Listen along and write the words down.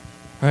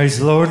Praise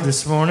the Lord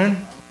this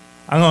morning.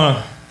 I'm going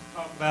to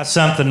talk about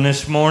something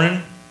this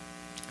morning,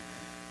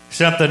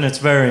 something that's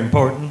very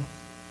important.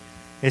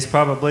 It's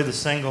probably the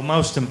single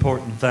most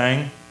important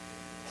thing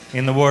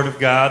in the Word of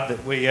God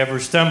that we ever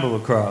stumble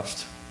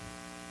across.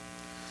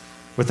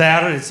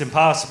 Without it, it's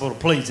impossible to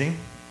please Him.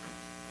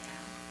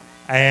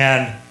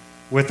 And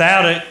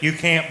without it, you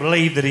can't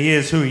believe that He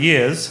is who He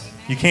is.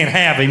 You can't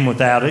have Him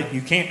without it.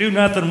 You can't do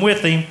nothing with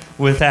Him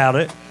without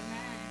it.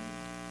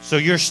 So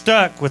you're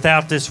stuck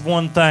without this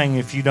one thing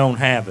if you don't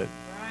have it.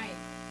 Right.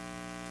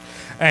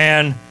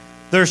 And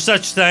there's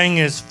such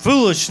thing as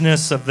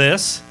foolishness of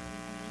this.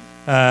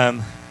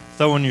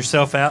 Throwing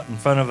yourself out in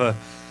front of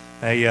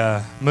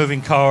a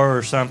moving car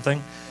or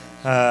something.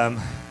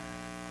 But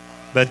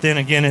then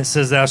again, it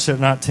says, thou shalt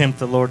not tempt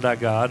the Lord thy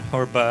God,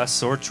 or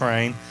bus, or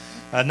train.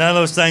 None of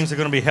those things are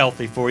going to be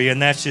healthy for you,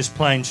 and that's just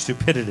plain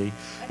stupidity.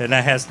 And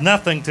that has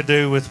nothing to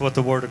do with what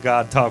the Word of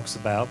God talks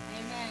about.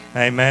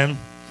 Amen.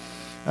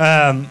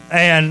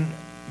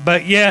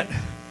 But yet,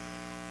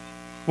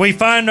 we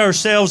find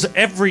ourselves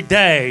every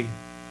day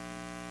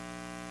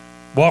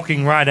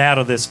walking right out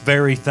of this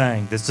very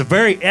thing. It's the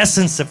very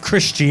essence of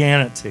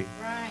Christianity.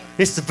 Right.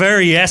 It's the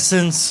very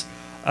essence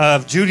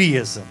of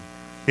Judaism.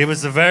 It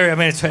was it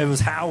was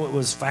how it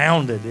was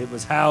founded. It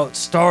was how it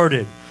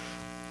started,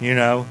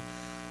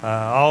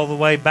 all the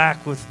way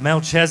back with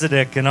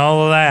Melchizedek and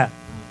all of that.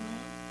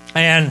 Mm-hmm.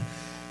 And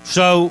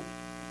so,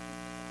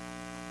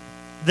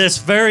 this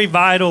very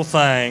vital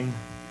thing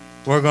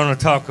we're going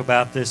to talk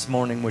about this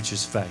morning, which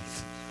is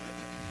faith.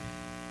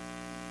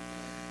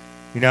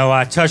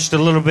 I touched a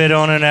little bit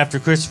on it after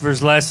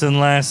Christopher's lesson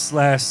last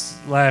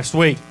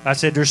week. I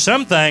said there's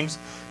some things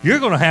you're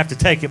going to have to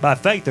take it by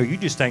faith, or you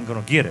just ain't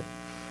going to get it.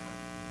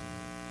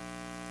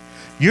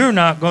 You're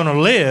not going to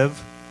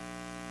live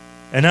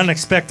an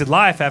unexpected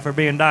life after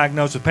being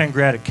diagnosed with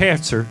pancreatic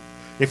cancer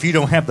if you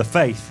don't have the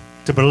faith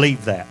to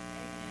believe that.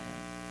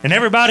 And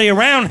everybody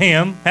around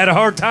him had a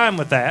hard time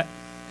with that.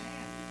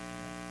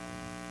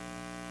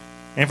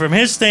 And from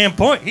his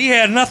standpoint, he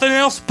had nothing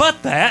else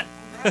but that.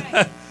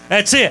 Right.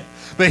 That's it.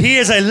 But he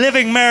is a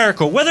living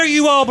miracle. Whether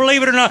you all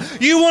believe it or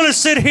not, you want to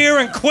sit here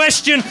and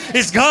question,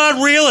 is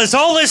God real? Is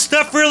all this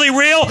stuff really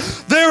real?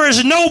 There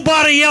is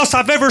nobody else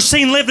I've ever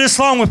seen live this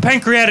long with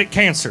pancreatic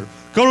cancer.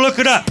 Go look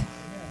it up.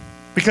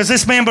 Because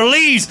this man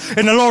believes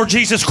in the Lord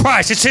Jesus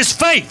Christ. It's his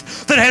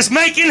faith that has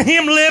making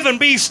him live and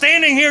be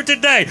standing here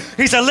today.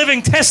 He's a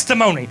living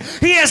testimony.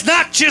 He has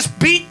not just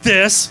beat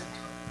this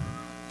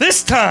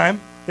time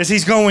as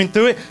he's going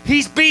through it.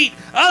 He's beat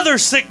other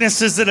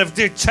sicknesses that have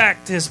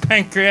attacked his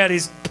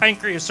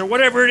pancreas or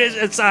whatever it is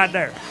inside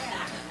there.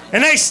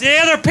 And the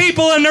other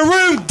people in the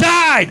room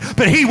died,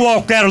 but he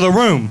walked out of the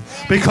room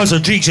because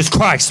of Jesus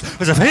Christ,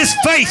 because of his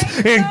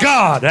faith in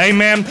God.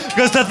 Amen.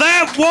 Because of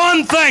that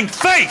one thing,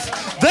 faith,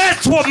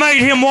 that's what made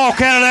him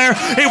walk out of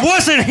there. It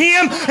wasn't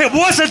him. It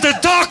wasn't the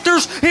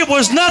doctors. It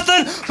was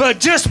nothing but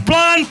just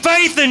blind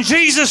faith in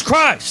Jesus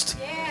Christ.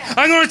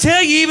 I'm going to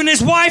tell you, even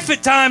his wife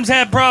at times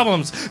had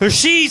problems.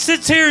 She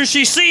sits here and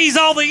she sees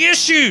all the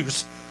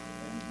issues.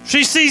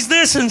 She sees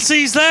this and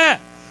sees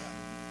that.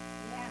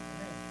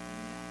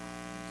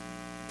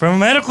 From a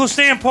medical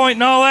standpoint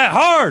and all that,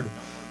 hard.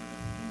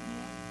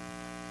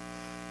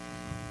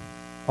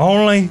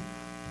 Only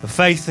the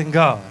faith in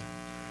God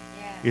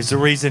is the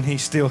reason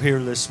he's still here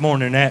this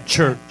morning at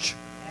church.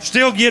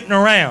 Still getting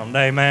around,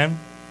 amen.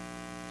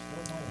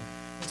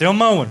 Still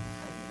mowing.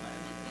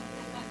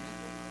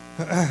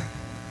 And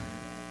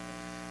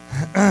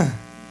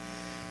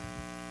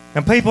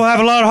people have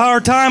a lot of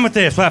hard time with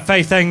this. That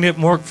faith thing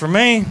didn't work for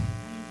me.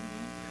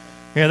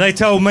 Yeah, they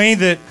told me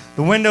that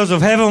the windows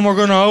of heaven were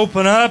going to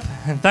open up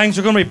and things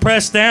were going to be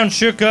pressed down,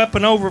 shook up,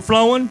 and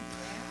overflowing.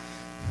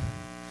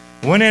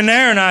 Went in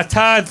there and I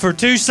tithed for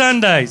 2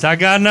 Sundays. I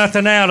got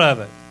nothing out of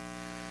it.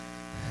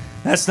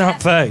 That's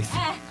not faith.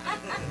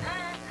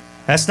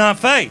 That's not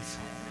faith.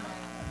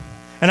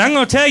 And I'm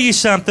going to tell you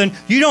something.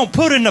 You don't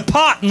put in the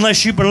pot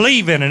unless you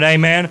believe in it,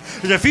 amen?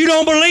 Because if you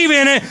don't believe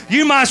in it,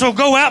 you might as well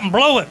go out and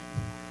blow it.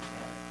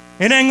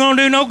 It ain't going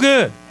to do no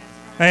good,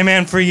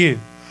 amen, for you.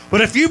 But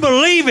if you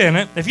believe in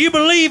it, if you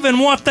believe in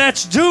what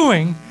that's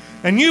doing,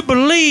 and you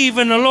believe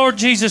in the Lord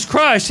Jesus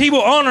Christ, he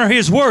will honor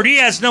his word. He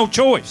has no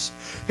choice.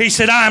 He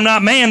said, I am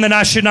not man that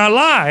I should not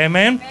lie,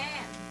 amen?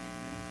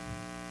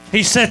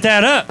 He set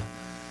that up.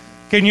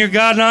 Can your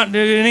God not do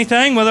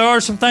anything? Well, there are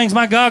some things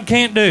my God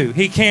can't do.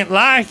 He can't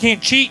lie, he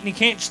can't cheat, and he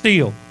can't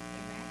steal.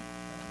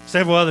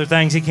 Several other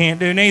things he can't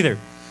do neither.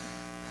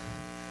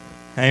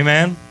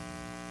 Amen.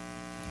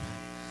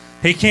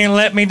 He can't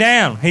let me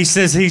down. He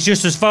says he's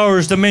just as far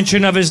as the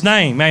mention of his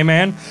name.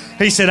 Amen.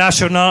 He said, I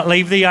shall not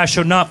leave thee. I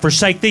shall not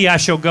forsake thee. I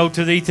shall go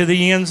to thee to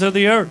the ends of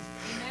the earth.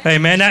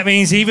 Amen. That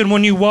means even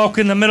when you walk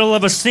in the middle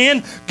of a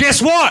sin,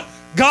 guess what?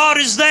 God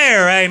is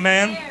there.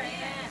 Amen.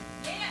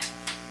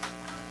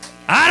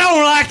 I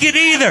don't like it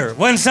either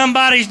when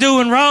somebody's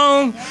doing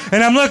wrong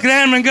and I'm looking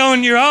at them and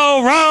going, you're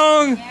all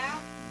wrong.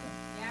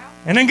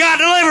 And then God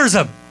delivers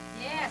them.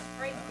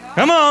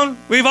 Come on.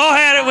 We've all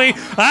had it.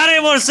 I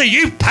didn't want to see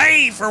you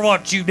pay for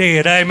what you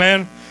did.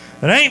 Amen.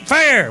 It ain't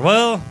fair.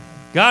 Well,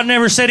 God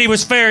never said he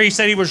was fair. He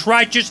said he was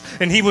righteous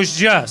and he was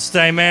just.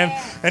 Amen.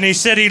 And he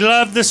said he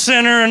loved the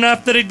sinner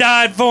enough that he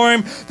died for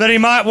him, that he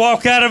might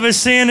walk out of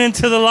his sin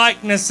into the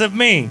likeness of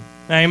me.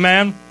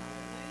 Amen.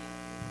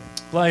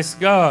 Bless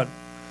God.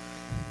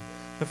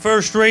 The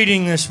first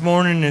reading this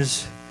morning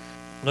is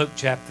Luke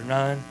chapter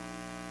 9.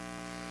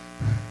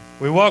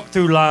 We walk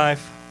through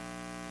life.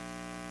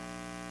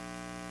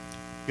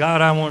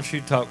 God, I want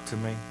you to talk to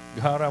me.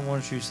 God, I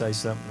want you to say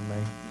something to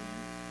me.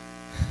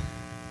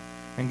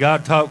 And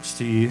God talks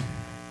to you.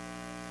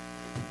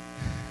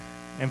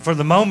 And for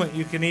the moment,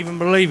 you can even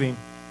believe him.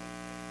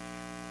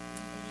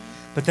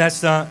 But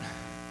that's not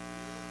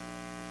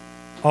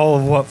all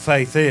of what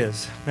faith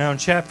is. Now in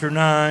chapter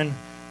 9,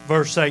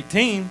 verse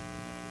 18,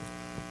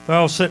 they're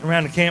all sitting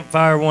around the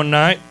campfire one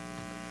night.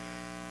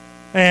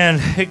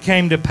 And it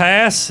came to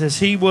pass, as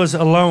he was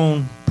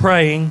alone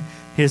praying,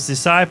 his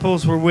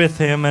disciples were with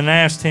him and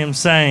asked him,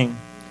 saying,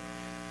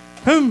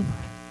 Whom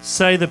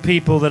say the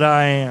people that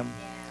I am?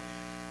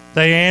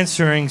 They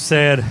answering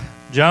said,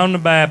 John the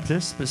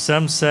Baptist, but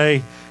some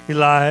say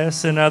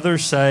Elias, and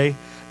others say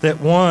that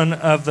one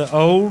of the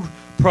old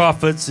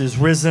prophets is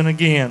risen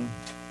again.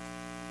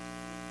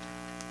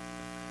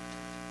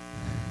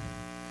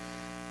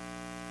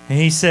 And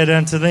he said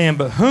unto them,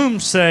 But whom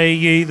say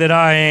ye that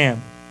I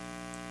am?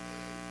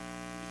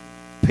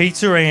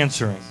 Peter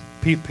answering,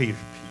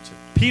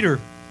 Peter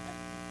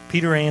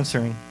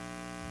answering,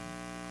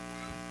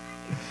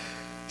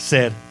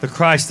 said, The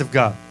Christ of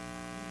God.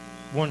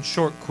 One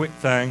short, quick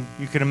thing.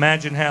 You can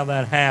imagine how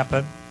that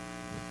happened.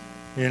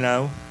 You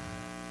know,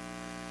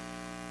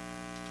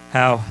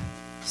 how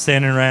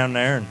standing around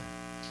there and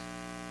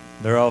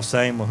they're all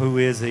saying, well, who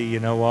is he? You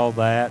know, all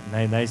that.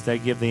 And they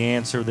give the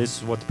answer. This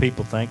is what the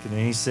people think. And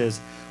then he says,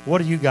 what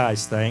do you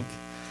guys think?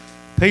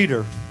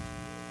 Peter,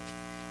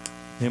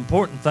 the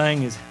important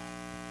thing is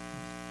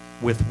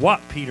with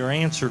what Peter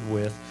answered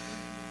with,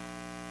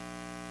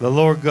 the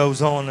Lord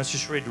goes on. Let's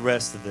just read the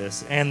rest of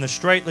this. And the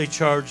straitly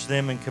charged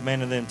them and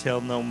commanded them,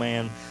 tell no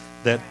man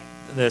that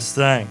this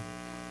thing,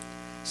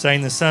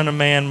 saying the Son of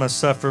Man must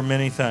suffer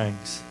many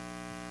things,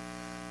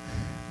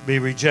 be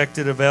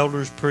rejected of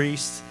elders,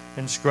 priests,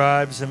 and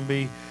scribes, and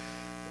be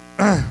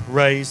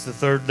raised the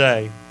third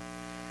day.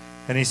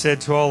 And he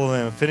said to all of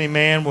them, If any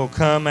man will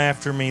come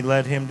after me,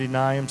 let him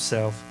deny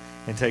himself,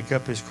 and take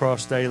up his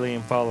cross daily,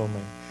 and follow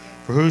me.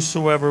 For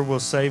whosoever will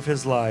save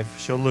his life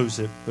shall lose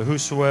it, but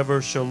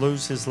whosoever shall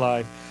lose his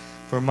life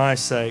for my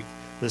sake,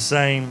 the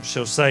same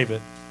shall save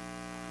it.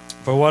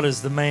 For what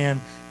is the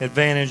man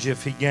advantage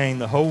if he gain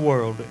the whole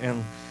world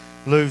and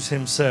lose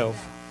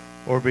himself,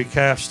 or be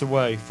cast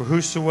away? For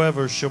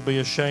whosoever shall be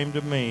ashamed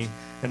of me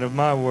and of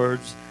my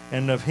words,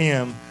 and of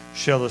him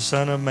shall the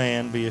Son of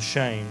Man be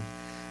ashamed.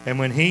 And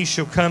when he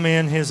shall come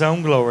in his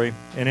own glory,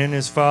 and in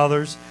his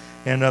Father's,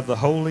 and of the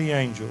holy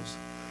angels.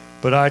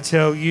 But I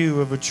tell you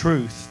of a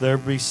truth, there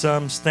be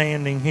some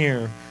standing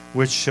here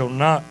which shall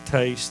not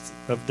taste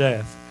of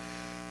death,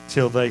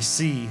 till they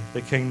see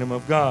the kingdom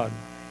of God.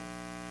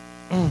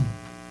 And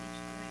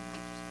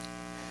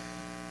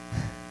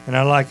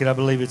I like it. I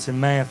believe it's in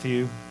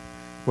Matthew,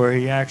 where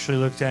he actually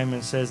looked at him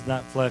and says,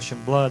 not flesh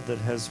and blood that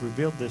has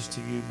revealed this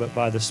to you, but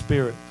by the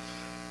Spirit.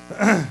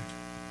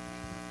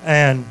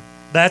 And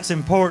that's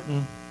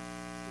important,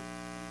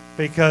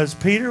 because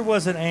Peter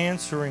wasn't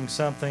answering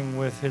something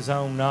with his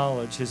own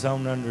knowledge, his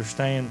own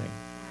understanding.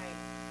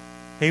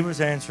 Right. He was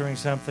answering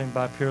something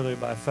purely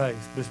by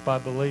faith, just by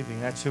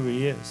believing. That's who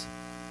he is.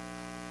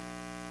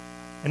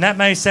 And that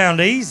may sound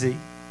easy,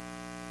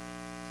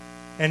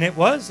 and it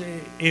was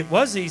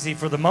easy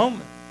for the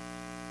moment.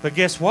 But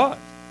guess what?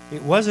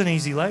 It wasn't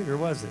easy later,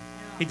 was it?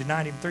 No. He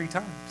denied him 3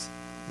 times.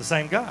 The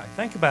same guy.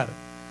 Think about it.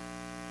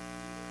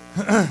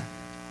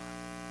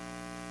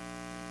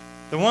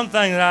 The one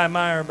thing that I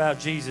admire about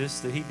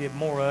Jesus that he did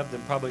more of than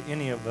probably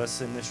any of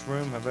us in this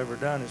room have ever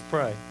done is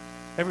pray.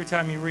 Every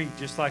time you read,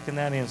 just like in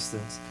that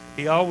instance,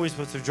 he always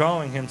was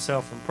withdrawing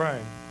himself from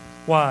praying.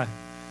 Why?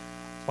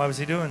 Why was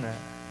he doing that?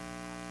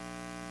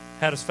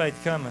 How does faith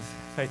cometh?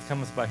 Faith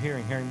cometh by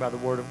hearing, hearing by the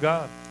word of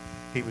God.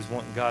 He was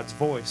wanting God's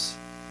voice.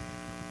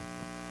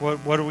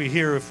 What do we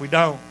hear if we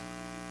don't?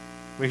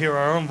 We hear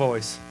our own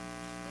voice.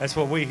 That's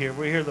what we hear.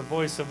 We hear the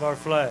voice of our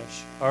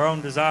flesh, our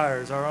own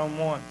desires, our own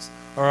wants,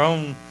 our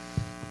own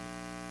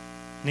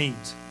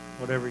needs,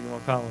 whatever you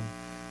want to call them.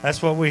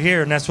 That's what we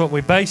hear, and that's what we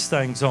base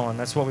things on.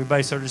 That's what we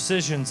base our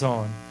decisions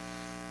on.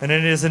 And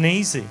it isn't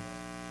easy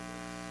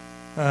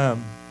to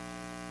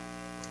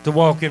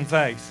walk in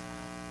faith.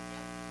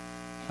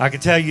 I can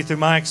tell you through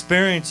my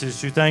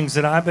experiences, through things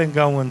that I've been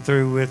going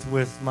through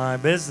with my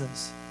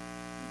business.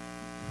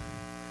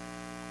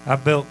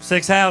 I've built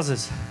 6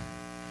 houses.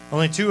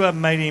 Only 2 of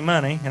them made any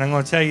money, and I'm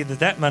going to tell you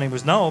that money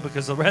was null,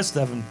 because the rest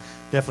of them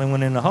definitely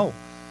went in the hole.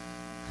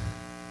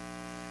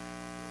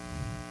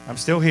 I'm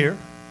still here.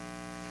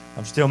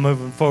 I'm still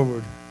moving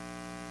forward.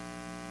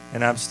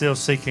 And I'm still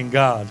seeking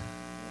God.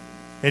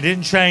 It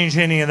didn't change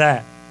any of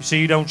that. You see,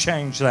 you don't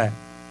change that.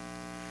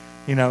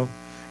 You know,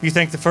 you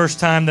think the first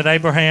time that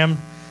Abraham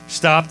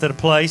stopped at a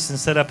place and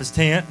set up his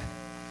tent,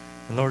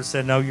 The Lord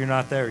said, no, you're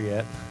not there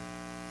yet.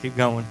 Keep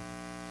going.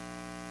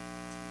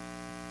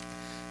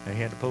 And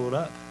he had to pull it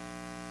up.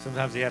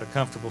 Sometimes he had a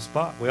comfortable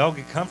spot. We all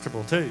get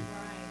comfortable too.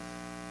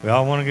 We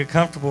all want to get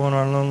comfortable in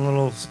our own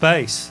little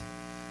space,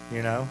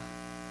 you know.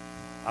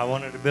 I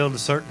wanted to build a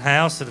certain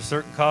house at a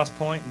certain cost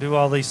point and do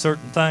all these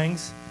certain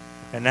things.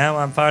 And now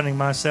I'm finding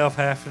myself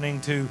having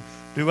to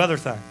do other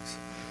things.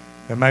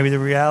 And maybe the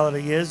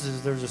reality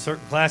is there's a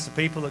certain class of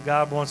people that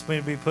God wants me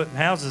to be putting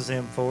houses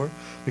in for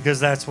because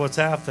that's what's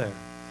out there.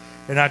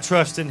 And I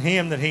trust in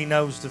Him that He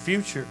knows the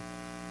future.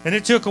 And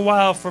it took a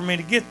while for me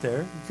to get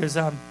there because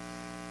I'm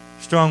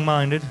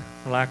strong-minded,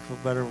 for lack of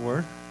a better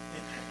word.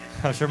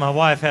 I'm sure my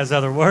wife has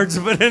other words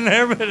but in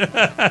there,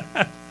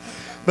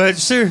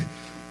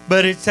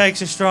 but it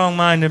takes a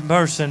strong-minded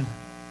person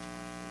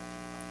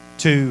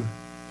to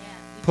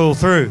pull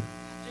through,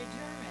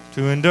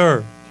 to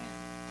endure.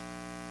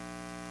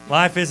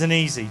 Life isn't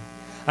easy.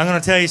 I'm going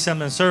to tell you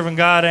something. Serving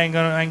God ain't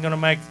going to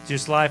make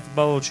just life a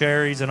bowl of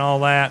cherries and all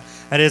that.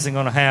 That isn't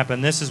going to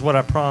happen. This is what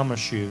I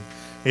promise you,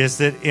 is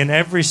that in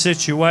every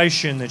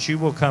situation that you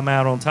will come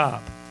out on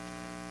top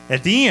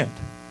at the end.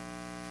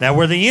 Now,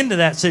 where the end of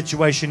that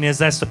situation is,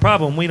 that's the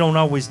problem. We don't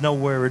always know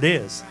where it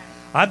is.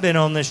 I've been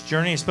on this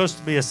journey. It's supposed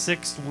to be a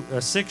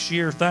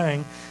six-year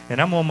thing,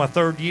 and I'm on my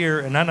third year,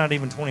 and I'm not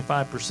even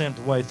 25%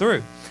 the way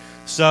through.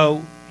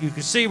 So you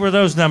can see where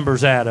those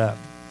numbers add up.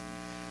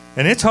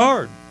 And it's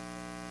hard.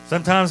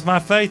 Sometimes my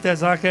faith,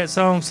 as like that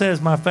song says,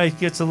 my faith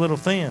gets a little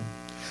thin.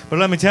 But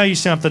let me tell you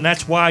something.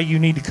 That's why you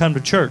need to come to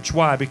church.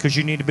 Why? Because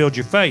you need to build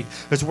your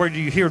faith. That's where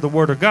you hear the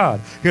Word of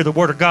God. Hear the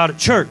Word of God at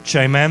church.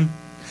 Amen.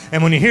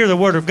 And when you hear the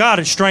Word of God,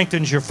 it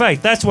strengthens your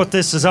faith. That's what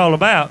this is all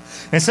about.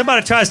 And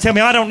somebody tries to tell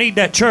me, I don't need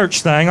that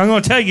church thing. I'm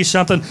going to tell you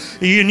something.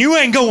 And you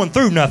ain't going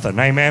through nothing.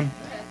 Amen.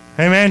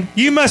 Amen.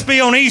 You must be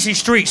on easy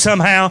street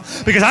somehow,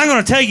 because I'm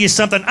going to tell you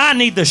something. I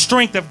need the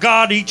strength of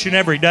God each and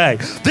every day.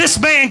 This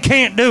man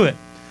can't do it.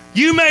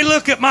 You may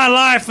look at my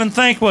life and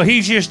think, well,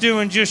 he's just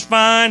doing just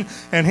fine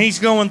and he's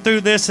going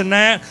through this and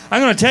that.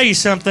 I'm going to tell you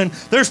something.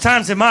 There's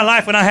times in my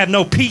life when I have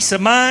no peace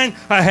of mind,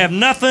 I have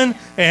nothing,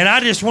 and I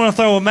just want to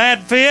throw a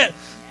mad fit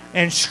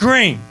and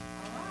scream.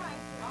 All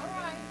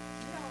right.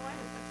 You know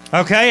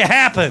what? Okay, it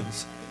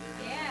happens.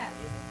 Yes.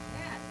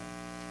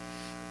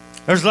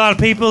 There's a lot of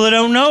people that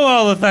don't know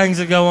all the things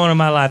that go on in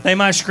my life. They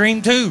might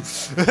scream too.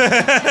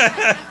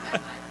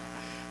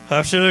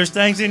 I'm sure there's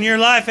things in your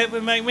life that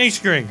would make me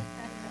scream.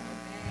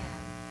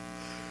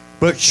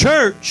 But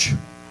church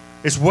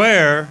is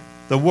where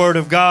the Word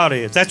of God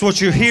is. That's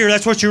what you hear.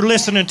 That's what you're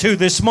listening to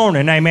this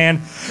morning. Amen.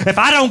 If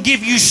I don't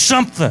give you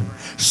something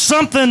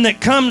that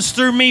comes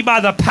through me by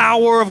the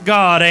power of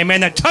God,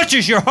 amen, that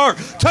touches your heart,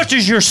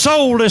 touches your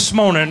soul this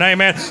morning,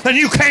 amen, then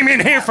you came in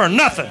here for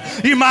nothing.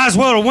 You might as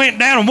well have went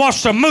down and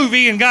watched a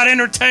movie and got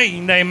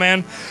entertained,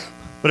 amen.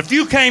 But if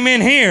you came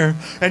in here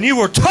and you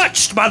were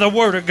touched by the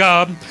Word of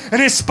God and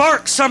it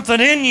sparked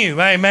something in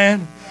you,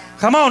 amen,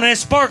 come on, it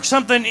sparks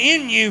something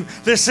in you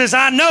that says,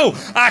 I know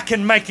I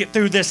can make it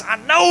through this. I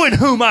know in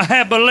whom I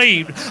have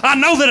believed. I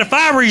know that if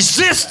I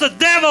resist the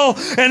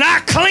devil and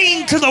I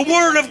cling to the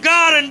Word of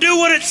God and do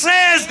what it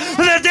says,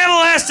 the devil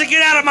has to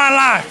get out of my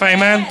life.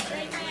 Amen.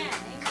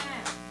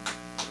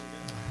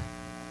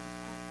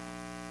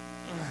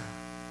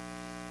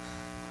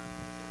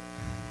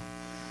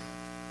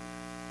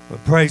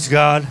 But praise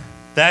God,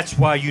 that's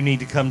why you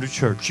need to come to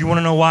church. You want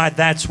to know why?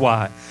 That's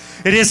why.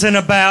 It isn't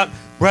about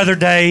Brother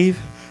Dave.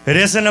 It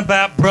isn't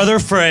about Brother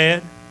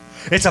Fred.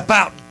 It's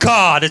about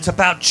God. It's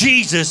about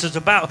Jesus. It's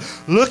about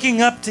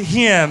looking up to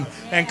Him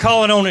and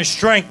calling on His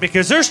strength.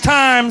 Because there's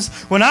times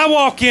when I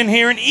walk in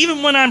here, and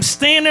even when I'm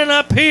standing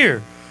up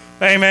here,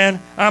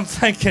 amen, I'm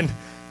thinking,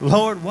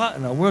 Lord, what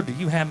in the world do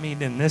you have me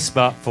in this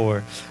spot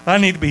for? I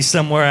need to be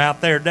somewhere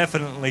out there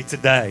definitely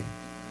today.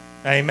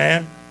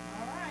 Amen.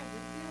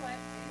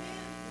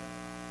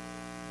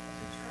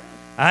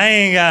 I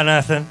ain't got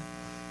nothing.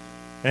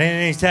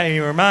 And he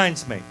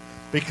reminds me,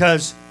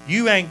 because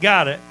you ain't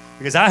got it,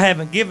 because I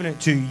haven't given it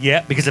to you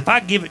yet. Because if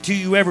I give it to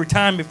you every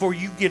time before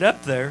you get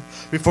up there,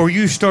 before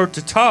you start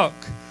to talk,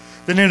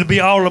 then it'll be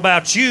all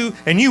about you,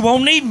 and you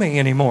won't need me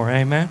anymore.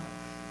 Amen.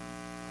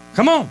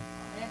 Come on.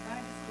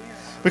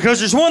 Because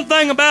there's one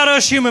thing about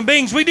us human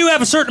beings, we do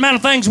have a certain amount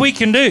of things we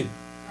can do.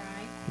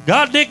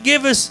 God did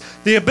give us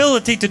the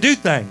ability to do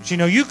things. You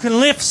know, you can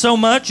lift so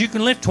much. You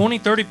can lift 20,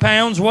 30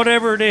 pounds,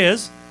 whatever it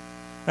is.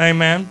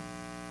 Amen.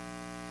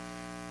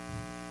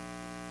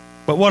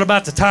 But what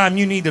about the time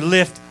you need to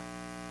lift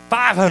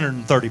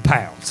 530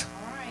 pounds?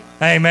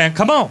 Right. Amen.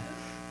 Come on.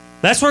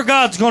 That's where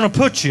God's going to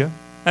put you.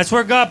 That's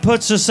where God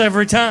puts us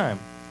every time.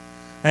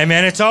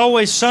 Amen. It's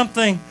always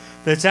something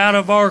that's out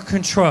of our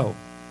control.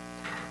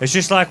 It's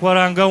just like what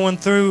I'm going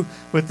through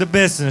with the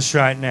business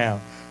right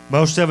now.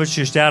 Most of it's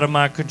just out of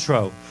my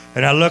control.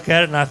 And I look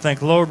at it and I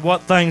think, Lord,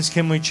 what things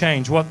can we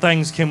change? What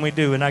things can we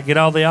do? And I get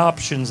all the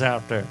options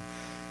out there.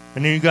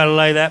 And then you got to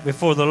lay that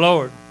before the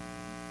Lord.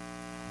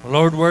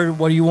 Lord,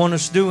 what do you want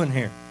us doing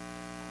here?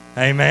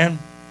 Amen.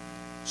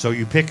 So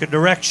you pick a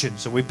direction.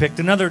 So we picked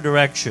another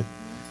direction.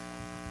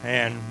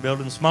 And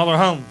building smaller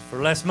homes for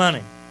less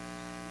money.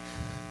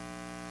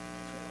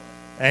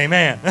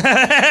 Amen.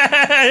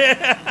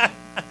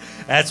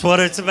 That's what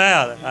it's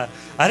about.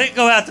 I didn't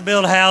go out to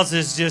build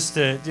houses just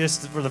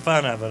for the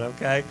fun of it,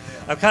 okay?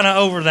 I'm kind of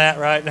over that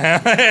right now.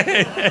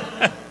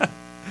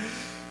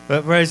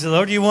 But praise the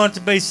Lord, you want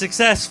to be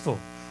successful.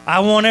 I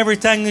want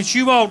everything that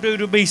you all do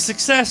to be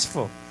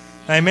successful.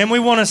 Amen. We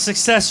want a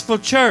successful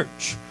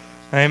church.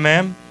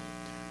 Amen.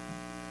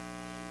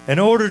 In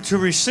order to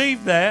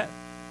receive that,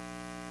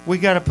 we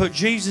got to put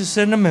Jesus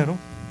in the middle.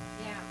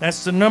 Yeah.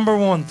 That's the number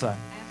one thing.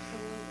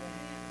 Absolutely.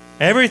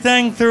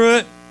 Everything through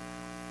it,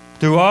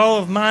 through all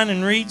of mine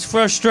and Reed's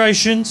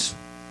frustrations.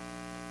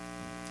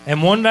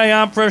 And one day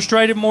I'm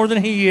frustrated more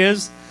than he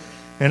is,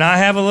 and I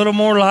have a little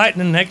more light,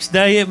 and the next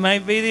day it may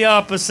be the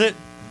opposite.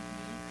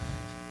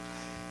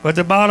 But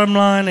the bottom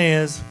line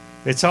is,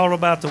 it's all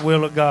about the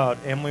will of God,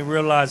 and we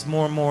realize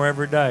more and more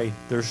every day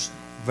there's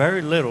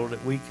very little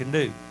that we can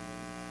do.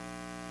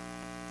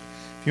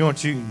 If you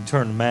want, you can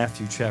turn to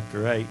Matthew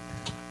chapter 8.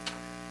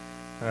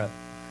 All right,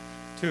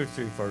 2 or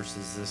 3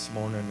 verses this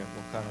morning that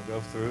we'll kind of go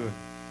through.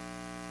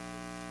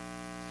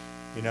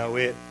 You know,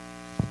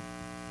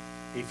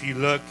 if you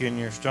look in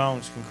your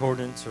Strong's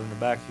Concordance or in the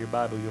back of your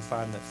Bible, you'll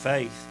find that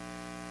faith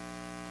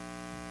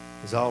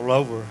is all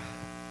over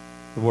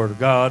the Word of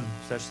God,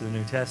 especially the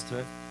New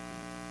Testament.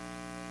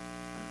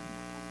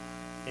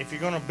 If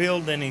you're going to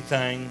build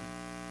anything,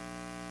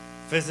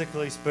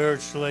 physically,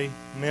 spiritually,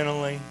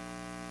 mentally,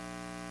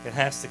 it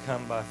has to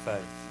come by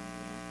faith.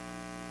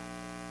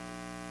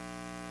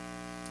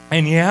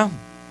 And yeah,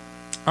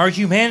 our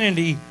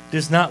humanity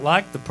does not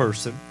like the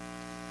person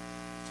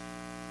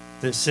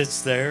that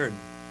sits there and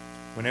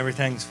when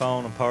everything's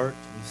falling apart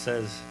and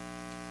says,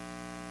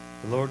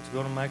 the Lord's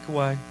going to make a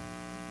way.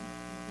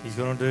 He's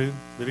going to do.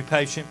 Be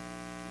patient.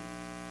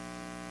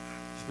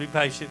 Just be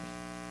patient.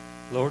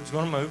 The Lord's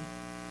going to move.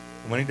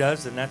 And when He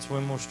does, then that's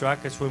when we'll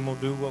strike. That's when we'll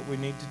do what we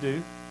need to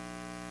do.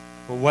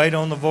 We'll wait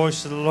on the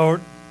voice of the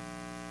Lord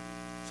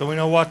so we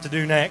know what to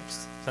do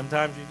next.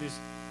 Sometimes you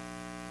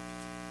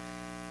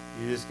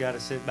just got to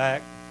sit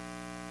back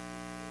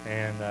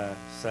and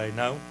say,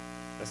 no,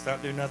 let's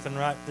not do nothing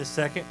right this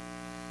second.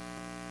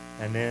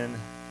 And then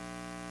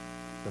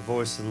the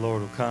voice of the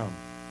Lord will come.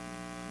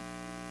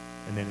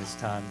 And then it's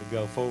time to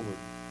go forward.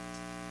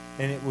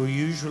 And it will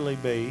usually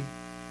be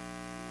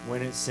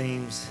when it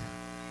seems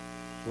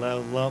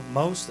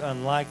most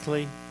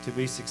unlikely to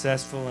be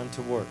successful and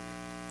to work.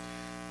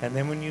 And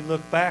then when you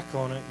look back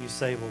on it, you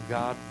say, well,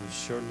 God was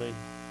surely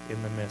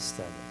in the midst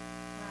of it.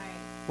 Right.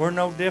 We're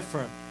no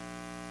different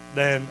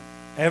than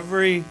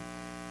every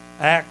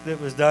act that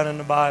was done in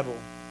the Bible.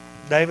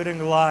 David and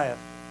Goliath.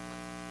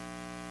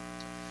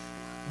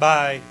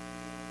 By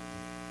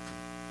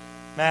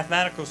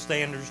mathematical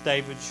standards,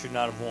 David should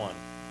not have won.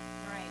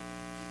 Right.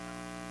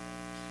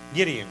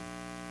 Gideon,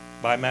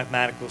 by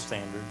mathematical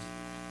standards,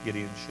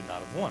 Gideon should not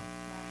have won.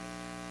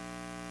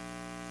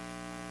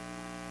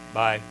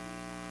 Right. By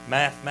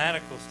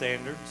mathematical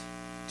standards,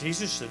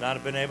 Jesus should not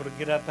have been able to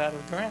get up out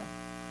of the ground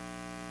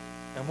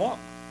and walk.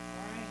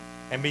 Right.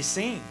 And be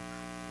seen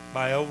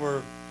by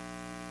over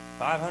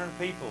 500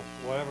 people,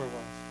 whatever it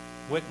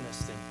was,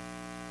 witnessed Him.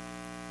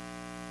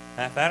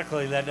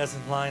 Mathematically, that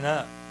doesn't line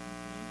up.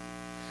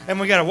 And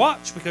we got to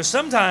watch, because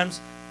sometimes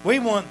we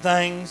want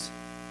things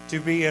to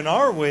be in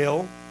our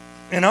will,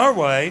 in our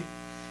way,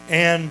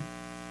 and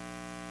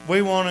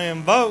we want to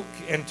invoke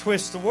and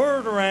twist the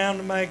word around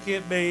to make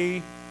it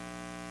be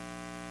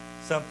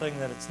something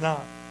that it's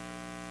not.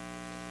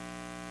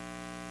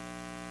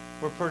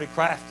 We're pretty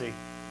crafty.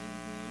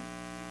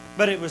 Mm-hmm.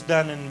 But it was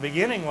done in the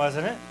beginning,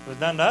 wasn't it? It was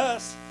done to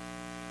us.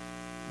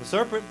 The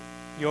serpent,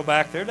 you go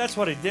back there, that's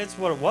what he did, that's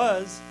what it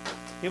was.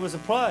 It was a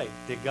play.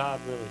 Did God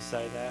really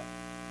say that?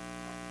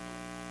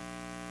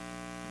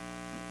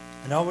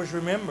 And always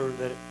remember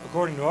that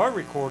according to our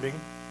recording,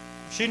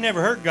 she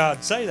never heard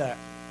God say that.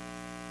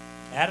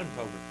 Adam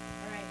told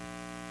her. Right.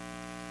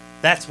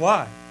 That's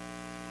why.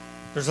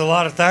 There's a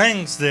lot of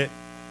things that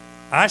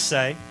I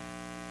say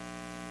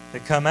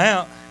that come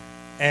out,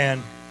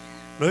 and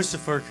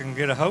Lucifer can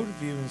get a hold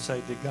of you and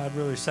say, did God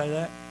really say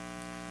that?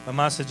 But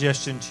my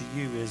suggestion to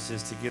you is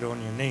to get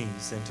on your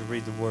knees and to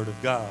read the Word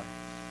of God.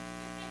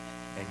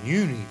 And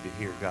you need to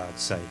hear God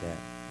say that.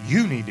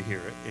 You need to hear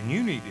it, and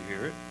you need to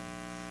hear it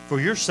for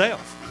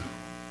yourself.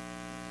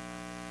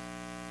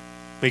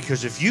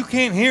 Because if you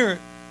can't hear it,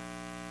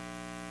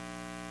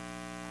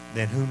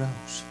 then who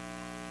knows?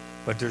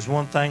 But there's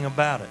one thing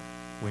about it.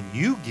 When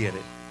you get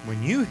it,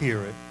 when you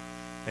hear it,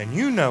 and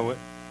you know it,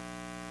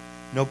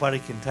 nobody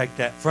can take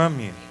that from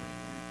you.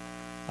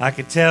 I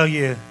could tell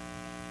you,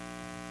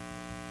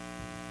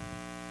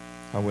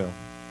 I will.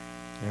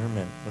 In a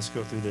minute. Let's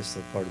go through this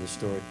part of the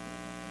story.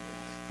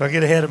 If I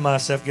get ahead of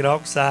myself, get all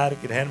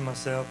excited, get ahead of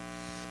myself.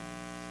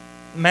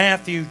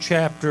 Matthew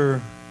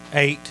chapter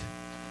 8,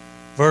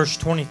 verse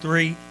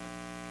 23.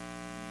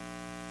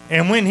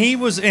 And when he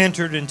was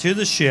entered into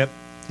the ship,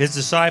 his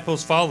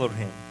disciples followed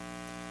him.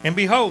 And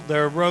behold,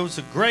 there arose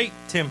a great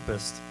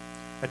tempest.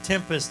 A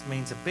tempest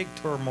means a big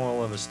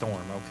turmoil of a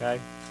storm, okay?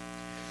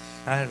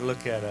 I had to look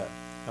that up.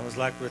 I was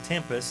like, with a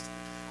tempest,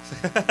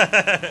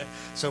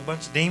 So a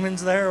bunch of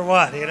demons there or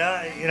what?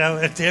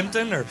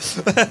 Tempting or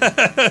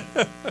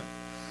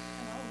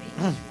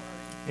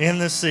in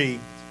the sea.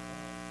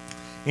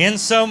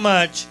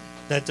 Insomuch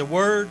that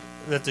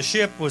the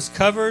ship was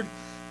covered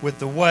with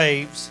the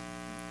waves,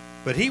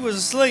 but he was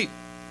asleep.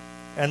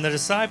 And the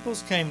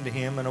disciples came to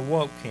him and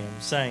awoke him,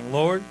 saying,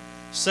 Lord,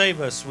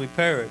 save us, we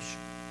perish.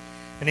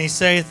 And he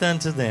saith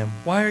unto them,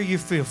 Why are you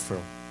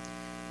fearful,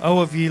 O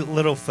of ye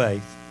little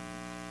faith?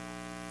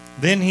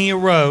 Then he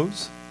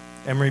arose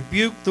and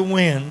rebuked the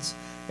winds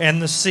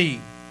and the sea,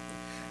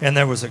 and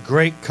there was a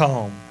great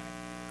calm.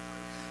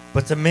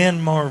 But the men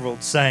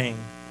marveled, saying,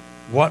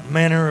 What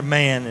manner of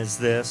man is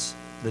this,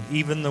 that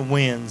even the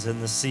winds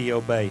and the sea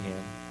obey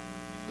him?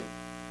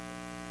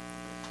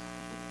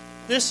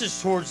 This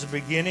is towards the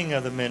beginning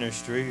of the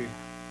ministry,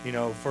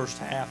 first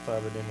half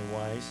of it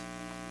anyways.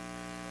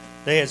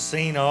 They had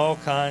seen all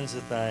kinds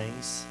of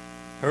things,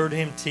 heard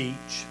him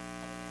teach,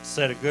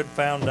 set a good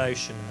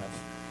foundation up.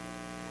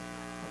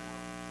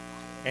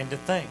 And to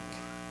think,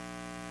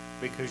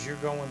 because you're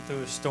going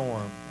through a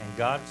storm and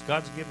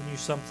God's giving you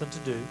something to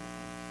do.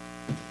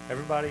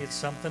 Everybody, it's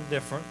something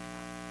different.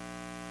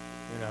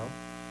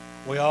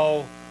 We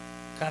all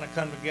kind of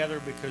come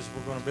together because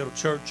we're going to build a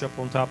church up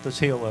on top of this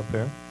hill up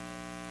here.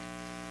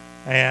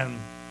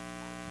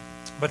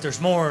 But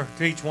there's more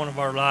to each one of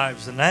our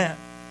lives than that,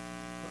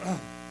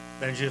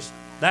 than just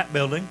that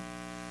building.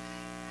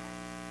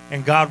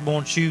 And God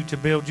wants you to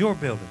build your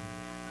building,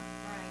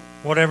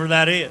 whatever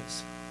that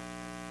is.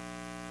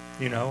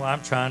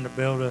 I'm trying to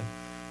build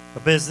a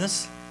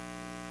business.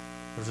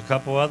 There's a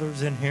couple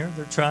others in here.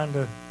 They're trying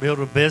to build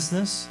a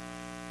business.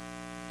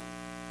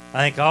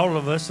 I think all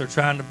of us are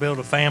trying to build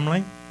a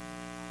family.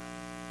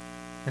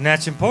 And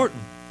that's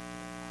important.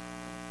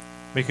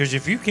 Because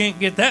if you can't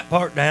get that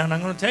part down,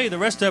 I'm going to tell you the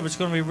rest of it's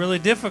going to be really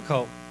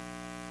difficult.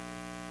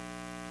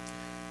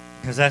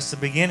 Because that's the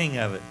beginning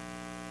of it.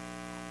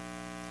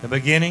 The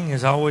beginning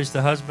is always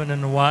the husband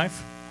and the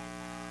wife.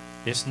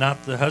 It's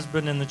not the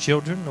husband and the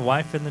children, the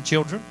wife and the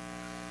children.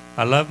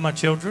 I love my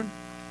children.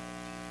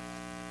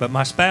 But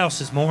my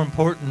spouse is more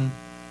important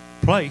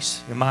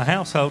place in my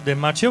household than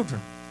my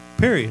children.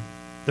 Period.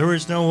 There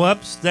is no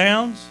ups,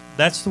 downs.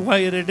 That's the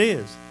way it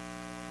is.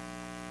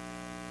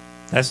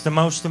 That's the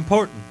most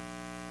important.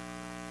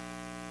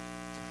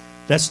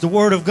 That's the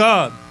Word of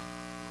God.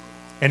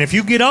 And if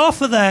you get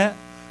off of that,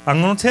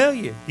 I'm going to tell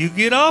you, you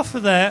get off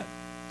of that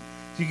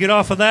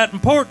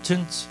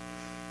importance,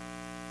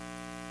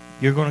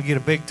 you're going to get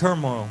a big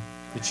turmoil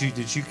that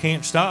you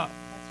can't stop.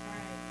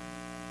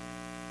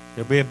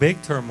 There'll be a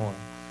big turmoil.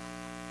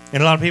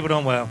 And a lot of people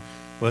don't, well,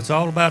 it's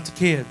all about the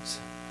kids.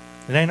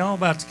 It ain't all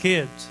about the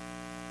kids.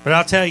 But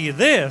I'll tell you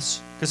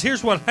this, because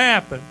here's what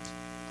happens,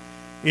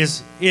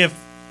 is if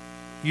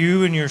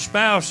you and your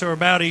spouse are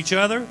about each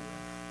other,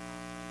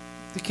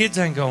 the kids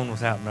ain't going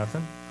without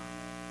nothing.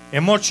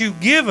 And what you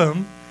give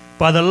them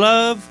by the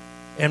love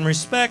and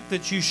respect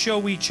that you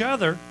show each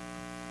other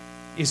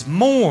is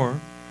more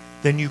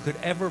than you could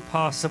ever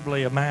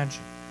possibly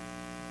imagine.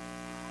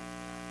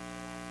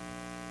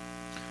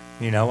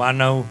 I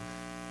know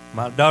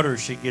my daughter,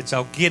 she gets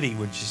all giddy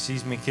when she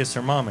sees me kiss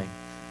her mommy.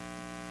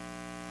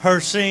 Her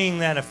seeing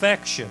that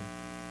affection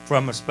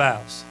from a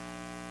spouse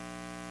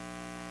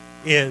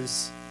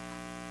is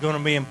going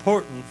to be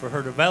important for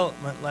her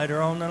development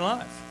later on in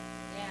life.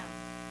 Yeah.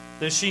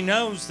 That she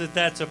knows that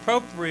that's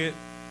appropriate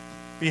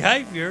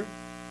behavior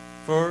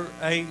for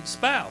a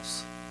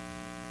spouse.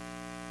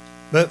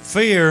 But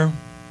fear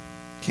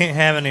can't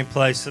have any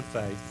place of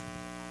faith.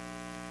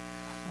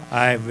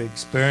 I've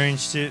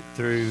experienced it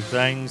through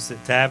things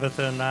that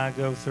Tabitha and I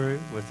go through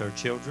with our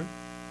children.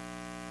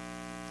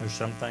 There's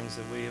some things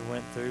that we have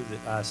went through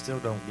that I still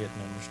don't get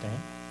and understand.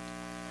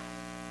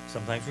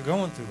 Some things we're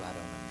going through I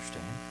don't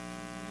understand.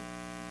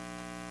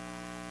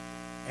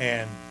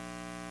 And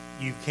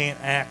you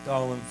can't act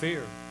all in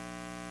fear.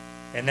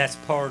 And that's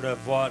part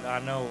of what I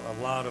know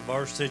a lot of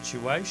our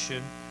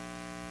situation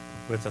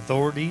with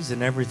authorities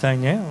and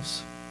everything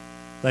else.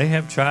 They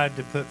have tried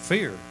to put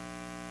fear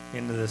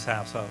into this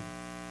household.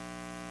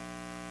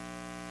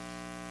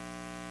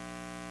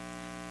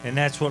 And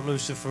that's what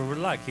Lucifer would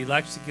like. He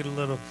likes to get a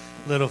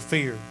little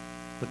fear.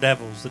 The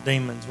devils, the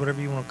demons,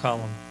 whatever you want to call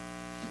them.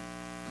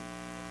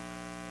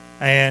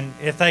 And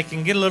if they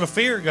can get a little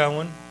fear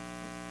going,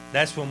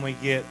 that's when we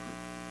get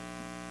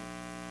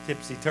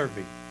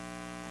tipsy-turvy.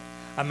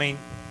 I mean,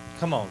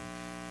 come on.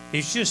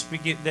 It's just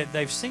that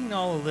they've seen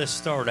all of this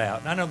start out.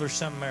 And I know there's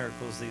some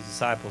miracles these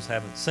disciples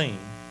haven't seen.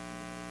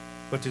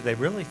 But do they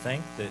really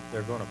think that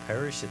they're going to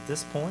perish at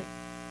this point?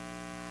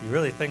 You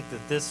really think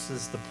that this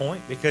is the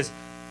point? Because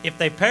if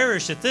they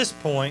perish at this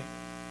point,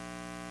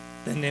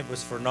 then it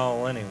was for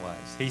null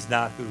anyways. He's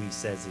not who he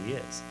says he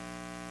is.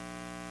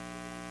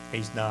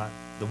 He's not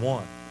the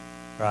one,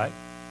 right?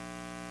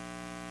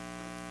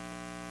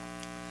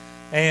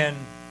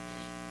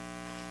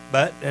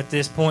 But at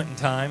this point in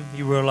time,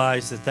 you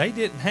realize that they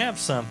didn't have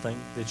something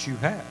that you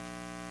have,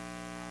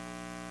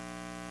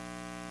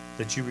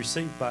 that you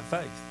received by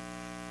faith,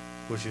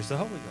 which is the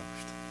Holy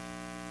Ghost.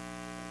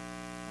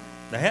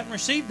 They haven't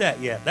received that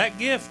yet. That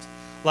gift,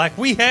 like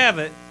we have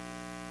it,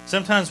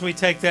 sometimes we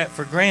take that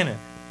for granted.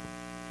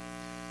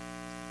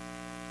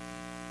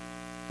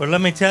 But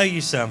let me tell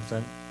you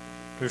something.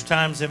 There's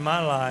times in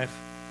my life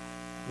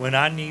when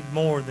I need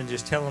more than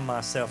just telling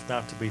myself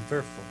not to be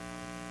fearful.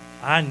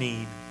 I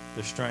need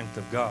the strength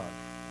of God.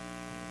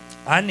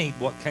 I need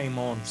what came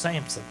on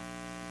Samson.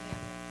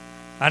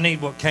 I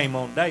need what came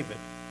on David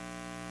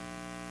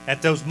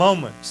at those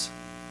moments.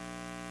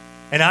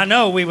 And I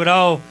know we would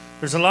all,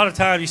 there's a lot of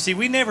times, you see,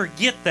 we never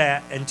get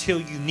that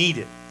until you need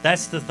it.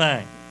 That's the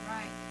thing.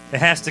 Right. It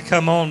has to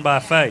come on by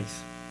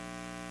faith.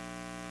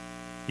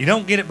 You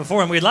don't get it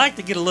before, and we'd like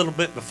to get a little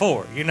bit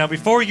before. You know,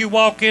 before you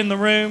walk in the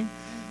room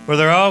where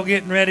they're all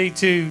getting ready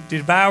to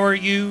devour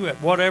you at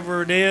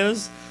whatever it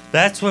is,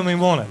 that's when we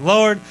want it.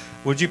 Lord,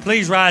 would you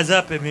please rise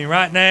up in me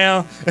right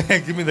now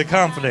and give me the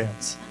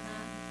confidence?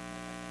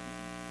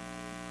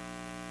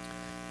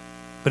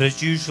 But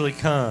it usually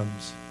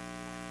comes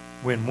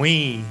when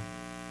we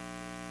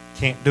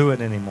can't do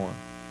it anymore.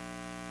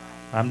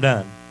 I'm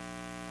done.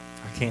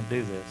 I can't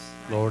do this.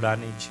 Lord, I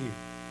need you.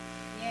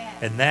 Yes.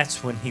 And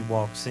that's when he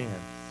walks in. Surrender.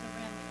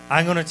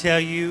 I'm going to tell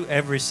you,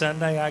 every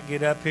Sunday I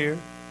get up here,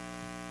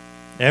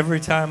 every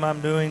time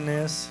I'm doing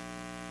this,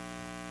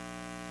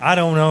 I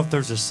don't know if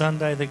there's a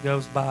Sunday that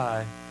goes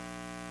by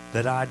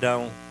that I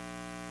don't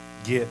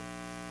get,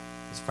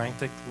 is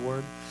frantic the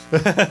word?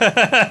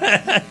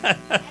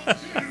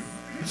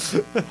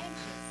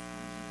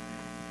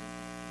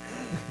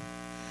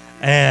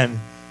 And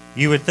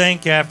you would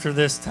think after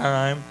this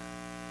time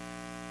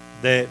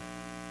that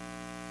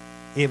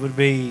it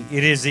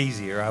is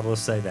easier. I will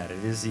say that.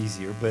 It is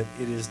easier, but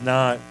it is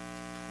not.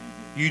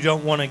 You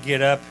don't want to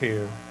get up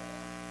here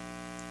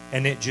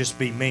and it just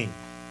be me.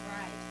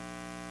 Right.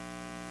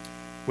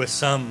 With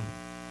some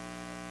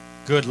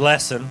good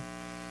lesson.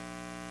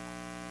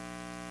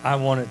 I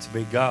want it to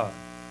be God.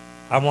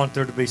 I want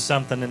there to be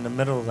something in the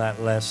middle of that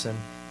lesson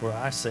where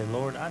I say,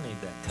 Lord, I need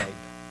that tape.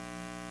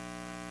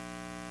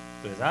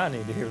 Because I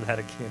need to hear that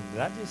again.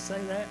 Did I just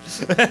say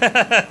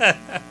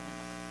that?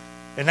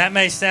 And that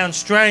may sound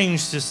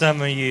strange to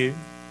some of you,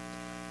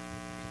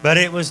 but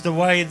it was the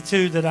way,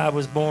 too, that I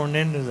was born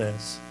into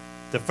this.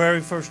 The very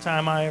first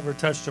time I ever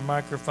touched a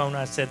microphone,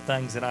 I said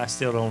things that I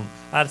still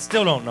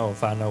don't know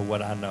if I know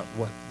what I know,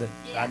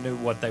 I knew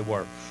what they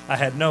were. I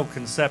had no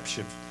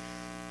conception.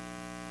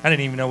 I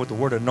didn't even know what the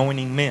word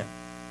anointing meant,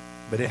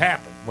 but it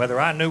happened, whether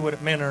I knew what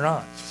it meant or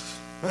not.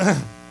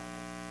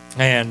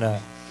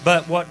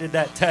 But what did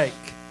that take?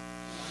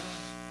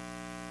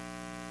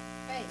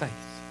 Faith.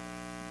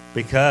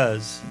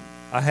 Because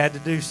I had to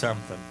do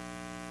something.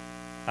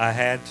 I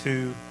had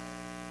to,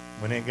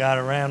 when it got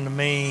around to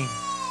me,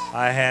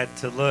 I had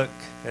to look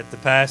at the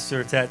pastor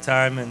at that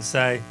time and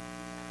say,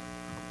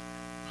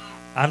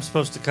 I'm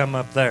supposed to come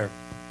up there.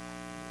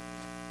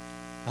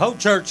 The whole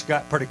church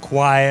got pretty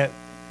quiet.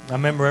 I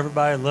remember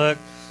everybody looked.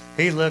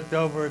 He looked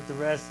over at the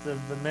rest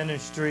of the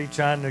ministry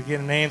trying to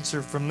get an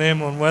answer from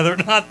them on whether or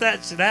not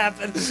that should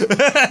happen.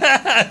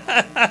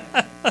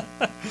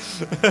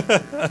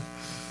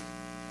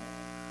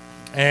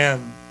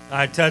 And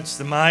I touched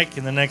the mic,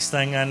 and the next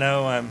thing I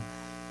know, I'm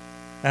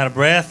out of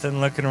breath and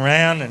looking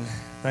around and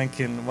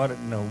thinking, what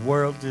in the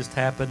world just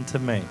happened to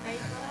me? Praise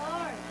the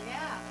Lord.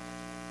 Yeah.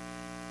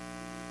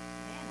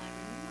 Man, I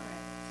remember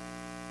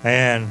it.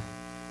 And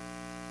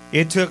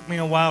it took me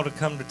a while to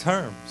come to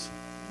terms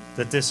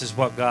that this is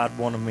what God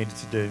wanted me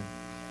to do.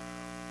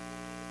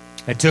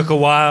 It took a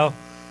while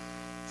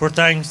for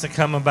things to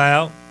come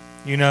about.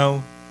 You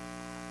know,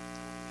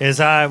 as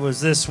I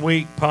was this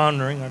week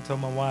pondering, I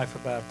told my wife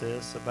about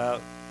this,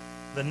 about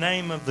the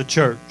name of the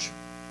church.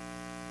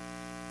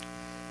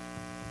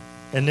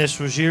 And this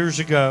was years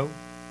ago.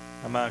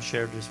 I might have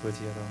shared this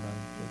with you, I don't know.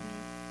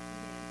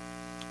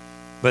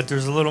 But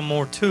there's a little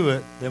more to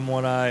it than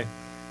what I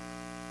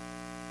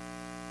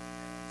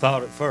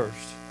thought at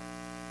first,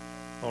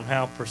 on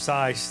how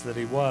precise that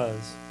he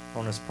was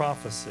on his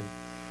prophecy.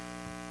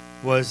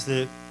 Was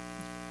that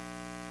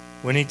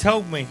when he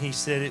told me, he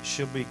said it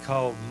shall be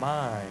called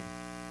my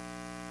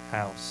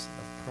house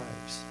of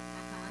praise.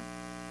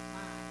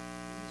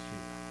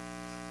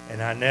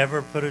 And I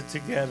never put it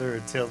together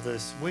until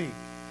this week.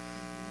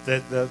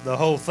 That the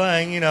whole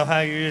thing, you know, how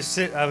you just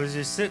sit, I was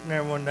just sitting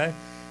there one day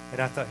and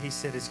I thought, he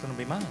said it's going to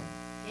be mine.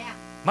 Yeah.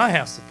 My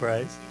house of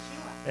praise.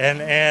 Yeshua.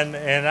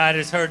 And I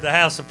just heard the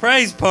house of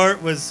praise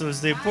part was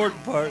the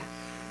important part.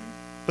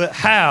 But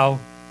how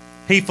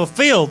he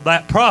fulfilled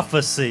that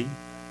prophecy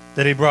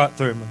that he brought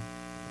through me.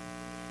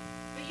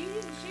 But you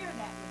didn't share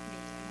that with me.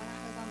 And when I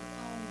was on the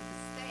phone with the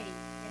state,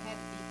 it had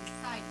to be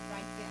decided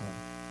right then.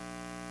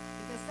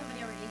 Because somebody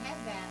already had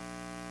that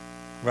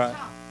Right.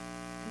 shop.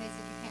 And they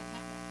said, you can't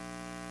have that.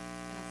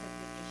 And I said,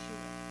 then Yeshua.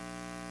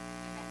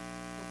 And that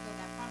fulfilled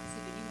that prophecy,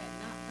 but you had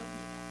not told me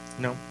that.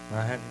 No,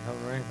 I hadn't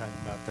told her anything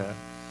about that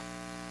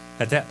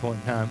at that point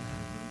in time.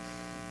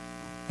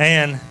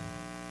 And,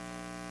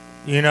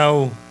 you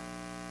know,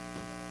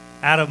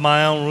 out of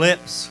my own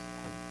lips,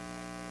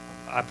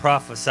 I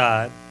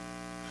prophesied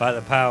by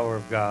the power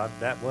of God.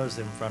 That was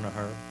in front of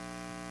her.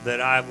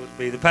 that I would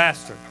be the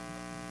pastor.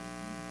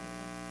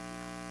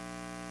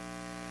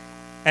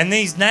 And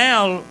these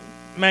now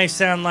may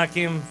sound like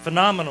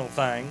phenomenal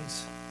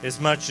things as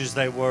much as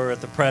they were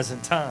at the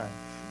present time.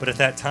 But at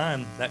that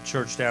time, that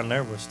church down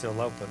there was still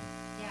open.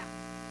 Yeah.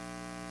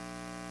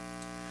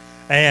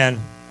 And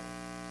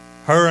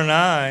her and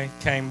I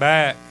came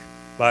back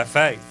by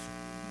faith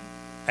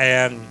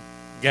and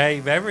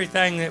gave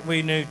everything that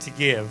we knew to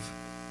give.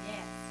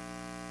 Yes.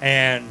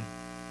 And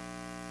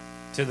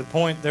to the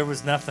point there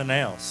was nothing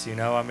else, you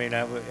know. I mean,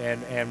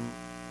 and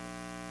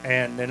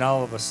then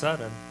all of a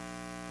sudden,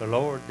 the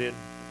Lord did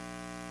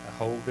a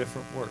whole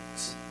different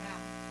works. Yeah.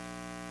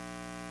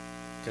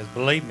 Because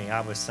believe me,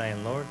 I was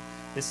saying, Lord,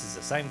 this is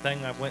the same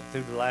thing I went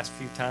through the last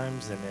few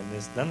times, and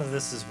none of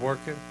this is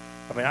working.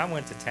 I mean, I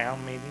went to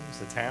town meetings.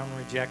 The town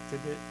rejected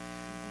it.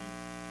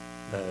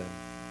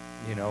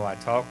 I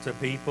talked to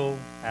people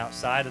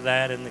outside of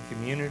that in the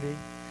community.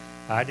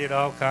 I did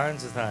all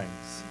kinds of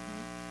things.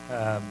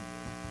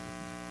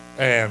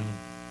 And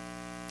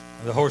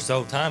the whole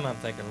time I'm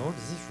thinking, Lord,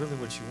 is this really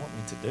what you want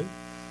me to do?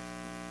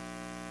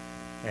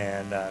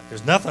 And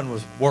because nothing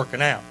was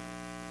working out.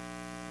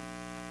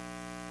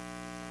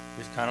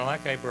 Just kind of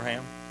like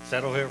Abraham.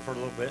 Settle here for a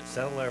little bit,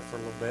 settle there for a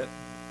little bit.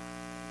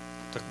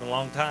 Took him a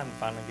long time to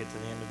finally get to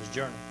the end of his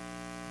journey.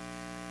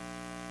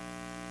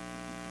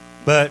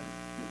 But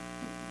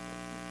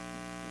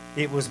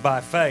it was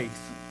by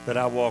faith that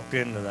I walked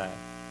into that.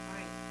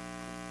 Right.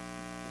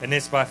 And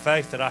it's by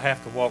faith that I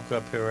have to walk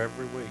up here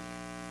every week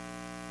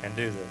and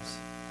do this.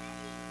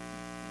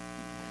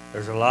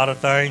 There's a lot of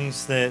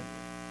things that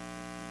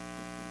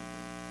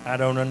I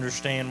don't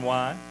understand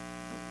why,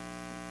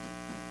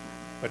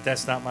 but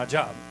that's not my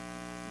job.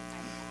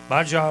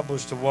 My job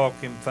was to walk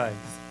in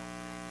faith.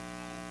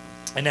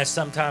 And that's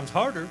sometimes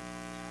harder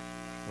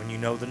when you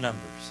know the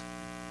numbers.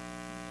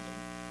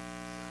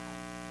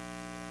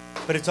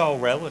 But it's all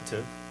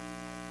relative.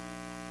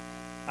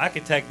 I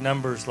could take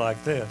numbers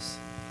like this,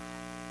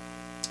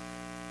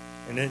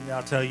 and then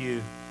I'll tell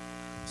you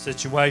a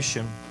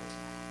situation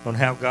on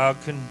how God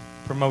can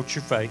promote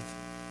your faith,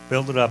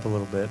 build it up a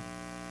little bit,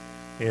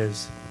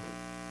 is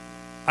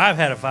I've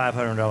had a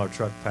 $500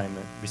 truck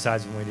payment.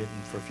 Besides when we didn't,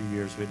 for a few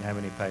years, we didn't have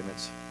any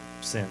payments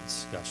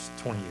since,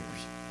 20 years.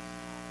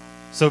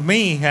 So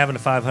me having a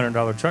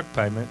 $500 truck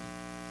payment,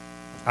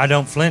 I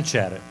don't flinch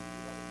at it.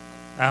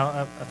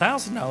 A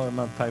 $1,000 a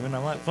month payment,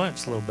 I might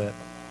flinch a little bit.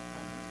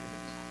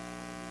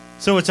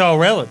 So it's all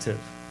relative.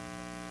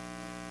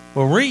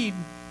 Well, Reed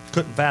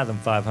couldn't fathom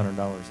 $500 a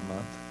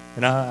month.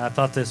 And I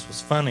thought this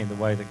was funny, the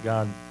way that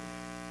God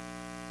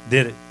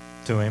did it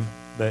to him.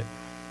 But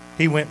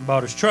he went and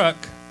bought his truck.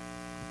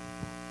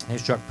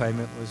 His truck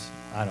payment was,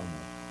 I don't know,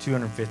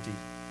 $250,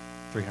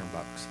 $300.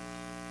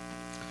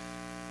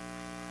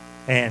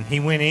 And he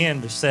went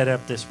in to set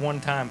up this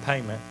one-time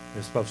payment. It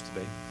was supposed to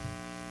be.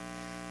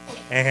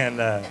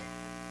 And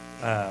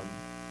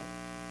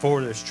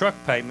for this truck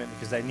payment,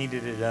 because they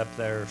needed it up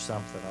there or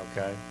something,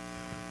 okay?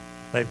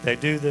 They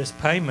do this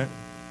payment,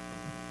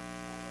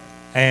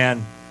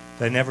 and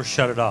they never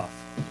shut it off.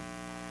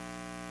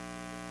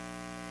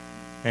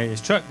 And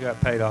his truck got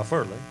paid off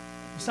early.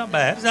 It's not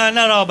bad. It's not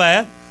all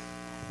bad.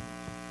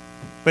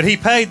 But he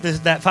paid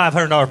that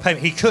 $500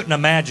 payment. He couldn't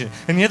imagine.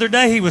 And the other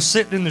day he was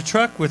sitting in the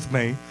truck with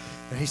me,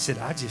 and he said,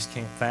 I just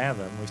can't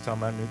fathom. We was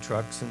talking about new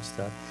trucks and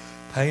stuff,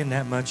 paying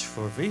that much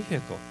for a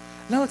vehicle.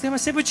 And I looked at him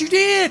and I said, but you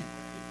did.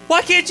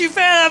 Why can't you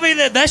fathom? I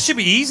mean, that should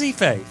be easy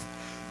faith.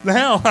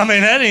 Now, I mean,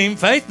 that ain't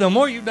faith no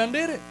more. You done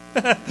did it.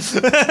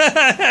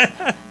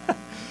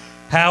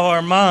 How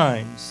our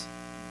minds.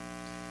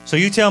 So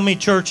you tell me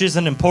church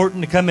isn't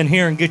important to come in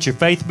here and get your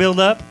faith built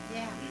up?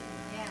 Yeah.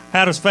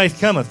 How does faith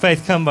come?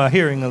 Faith come by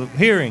hearing of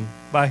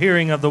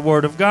the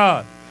Word of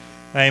God.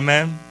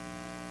 Amen.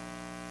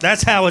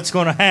 That's how it's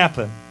going to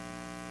happen.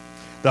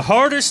 The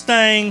hardest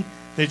thing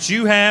that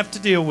you have to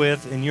deal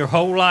with in your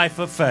whole life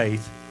of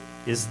faith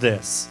is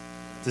this.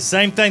 The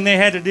same thing they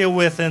had to deal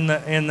with in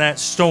that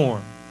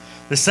storm.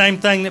 The same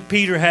thing that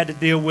Peter had to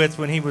deal with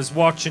when he was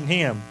watching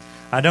him.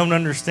 I don't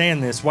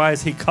understand this. Why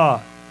is he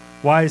caught?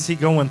 Why is he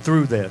going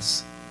through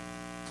this?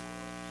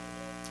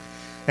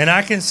 And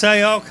I can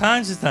say all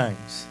kinds of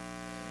things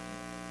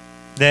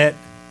that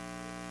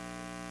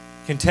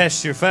can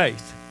test your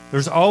faith.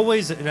 There's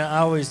always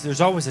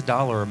a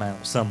dollar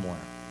amount somewhere.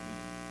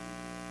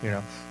 You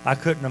know, I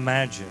couldn't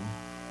imagine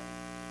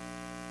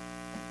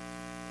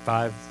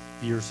 5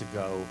 years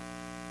ago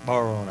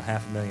borrowing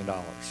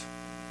 $500,000.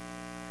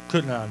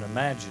 Could not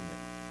imagine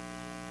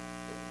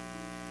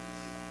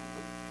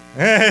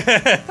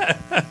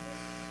it.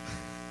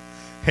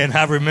 And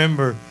I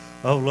remember,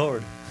 oh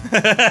Lord.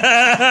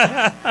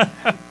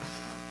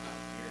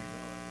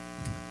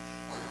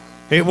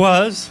 It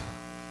was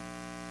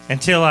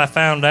until I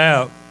found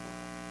out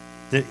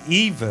that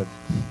even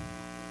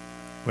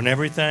when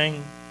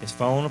everything is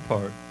falling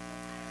apart,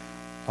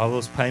 all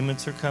those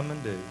payments are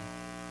coming due.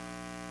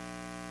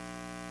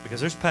 Because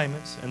there's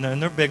payments, and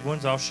they're big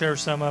ones. I'll share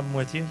some of them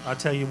with you. I'll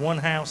tell you, one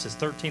house is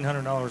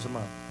 $1,300 a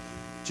month,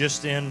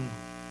 just in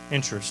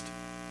interest,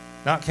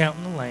 not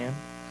counting the land,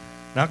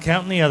 Not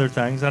counting the other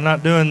things. I'm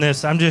not doing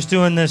this. I'm just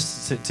doing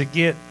this to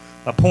get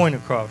a point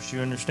across. You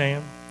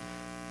understand?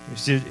 You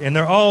see, and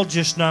they're all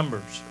just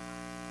numbers.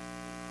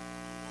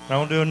 I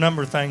want to do a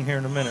number thing here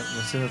in a minute.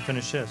 Let's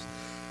finish this.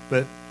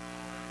 But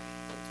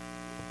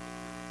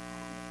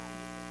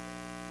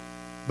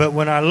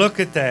when I look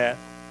at that,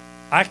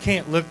 I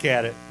can't look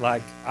at it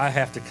like I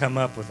have to come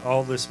up with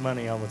all this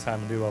money all the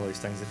time and do all these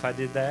things. If I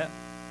did that,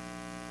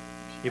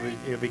 it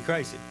would be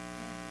crazy.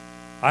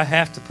 I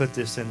have to put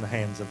this in the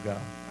hands of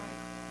God.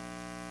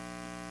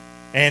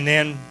 And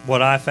then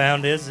what I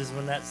found is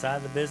when that side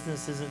of the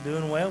business isn't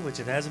doing well, which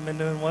it hasn't been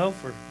doing well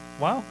for a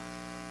while,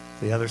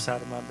 the other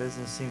side of my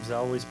business seems to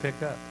always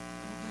pick up.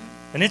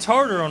 And it's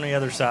harder on the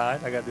other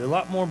side. I got to do a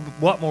lot more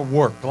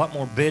work, a lot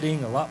more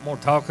bidding, a lot more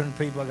talking to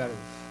people. I got to,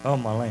 oh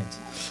my lands.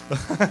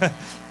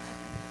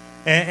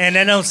 and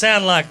that don't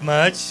sound like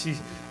much,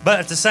 but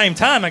at the same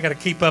time, I got to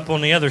keep up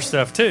on the other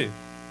stuff too.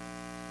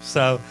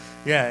 So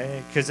yeah,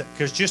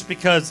 because just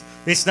because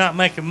it's not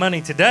making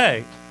money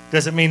today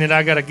doesn't mean that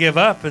I got to give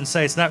up and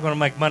say it's not going to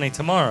make money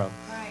tomorrow.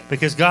 Right.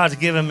 Because God's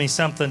given me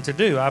something to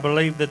do. I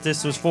believe that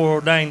this was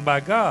foreordained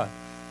by God.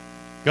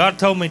 God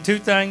told me two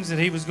things that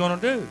He was going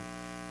to do.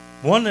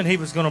 One, that He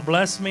was going to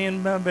bless me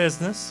in my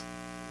business,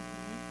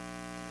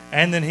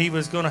 and then He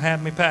was going to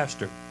have me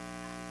pastor.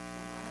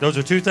 Those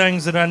are two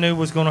things that I knew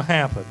was going to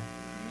happen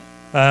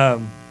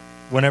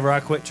whenever I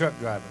quit truck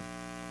driving.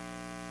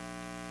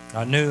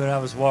 I knew that I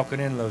was walking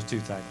in those two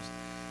things.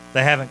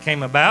 They haven't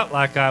came about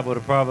like I would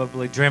have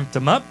probably dreamt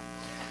them up.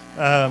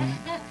 And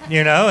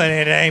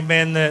it ain't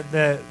been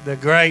the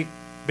great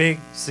big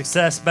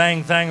success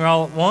bang thing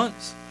all at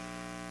once.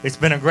 It's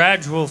been a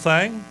gradual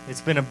thing. It's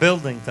been a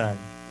building thing.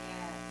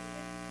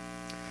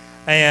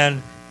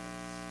 And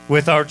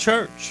with our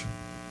church,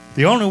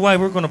 the only way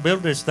we're going to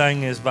build this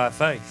thing is by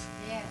faith.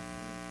 Yes.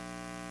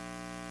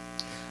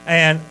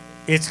 And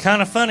it's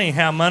kind of funny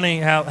how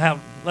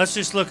let's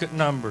just look at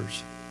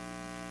numbers.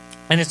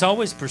 And it's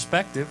always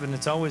perspective, and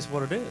it's always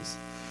what it is.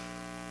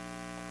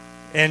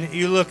 And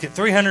you look at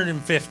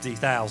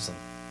 350,000.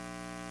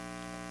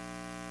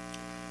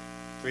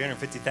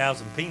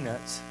 350,000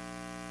 peanuts.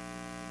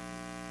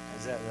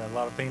 Is that a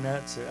lot of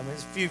peanuts? I mean,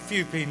 it's a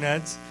few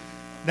peanuts.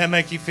 That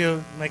make you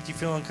feel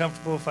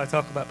uncomfortable if I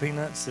talk about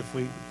peanuts? If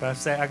I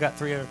say I got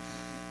 300,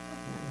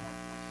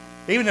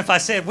 even if I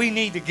said we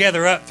need to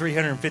gather up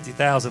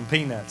 350,000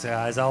 peanuts,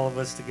 guys, all of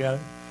us together,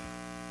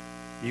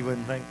 you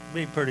wouldn't think it'd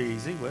be pretty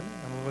easy, wouldn't it?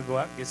 I mean, we'll go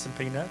out and get some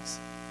peanuts.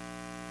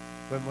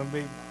 Wouldn't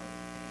be?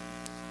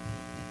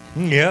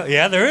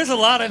 Yeah, there is a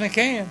lot in a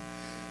can.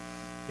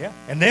 Yeah,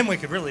 and then we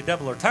could really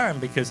double our time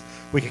because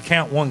we could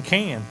count one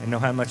can and know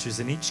how much is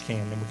in each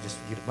can, and we could just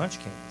get a bunch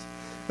of cans.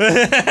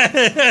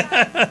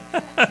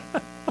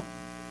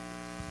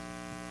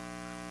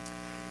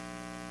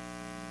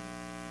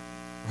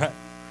 Right.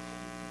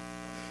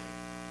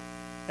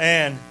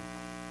 And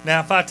now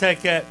if I take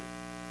that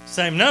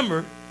same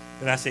number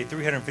and I say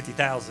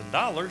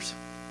 $350,000,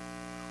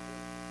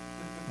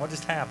 what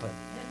just happened?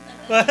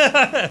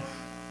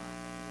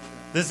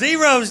 The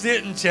zeros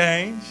didn't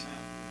change.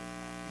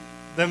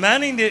 The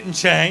money didn't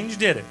change,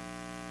 did it?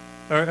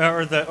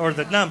 Or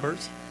the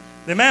numbers.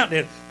 The amount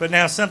did. But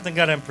now something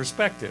got in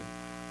perspective.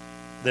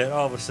 That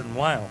all of a sudden,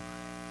 wow.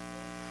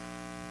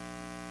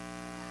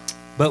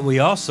 But we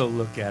also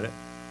look at it.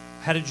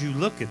 How did you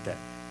look at that?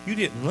 You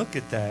didn't look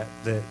at that.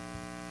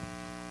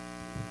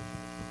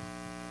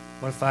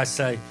 What if I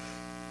say,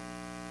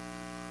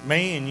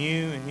 me and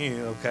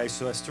you, okay,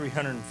 so that's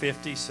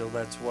 350, so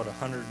that's what,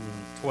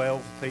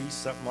 112 apiece,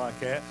 something like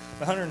that.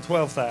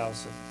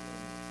 112,000.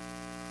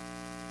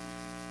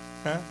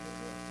 Huh?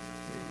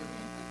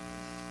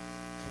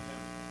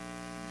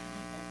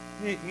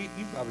 You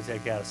probably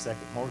take out a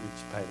second mortgage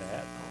to pay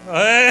that.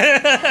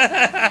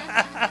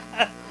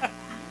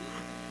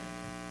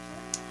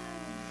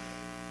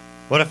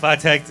 What if I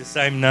take the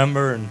same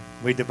number and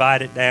we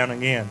divide it down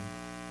again?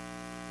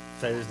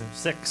 Say there's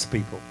 6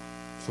 people.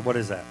 So what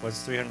is that?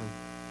 What's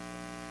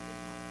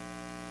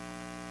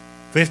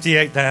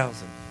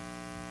 358,000?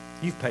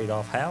 You've paid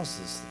off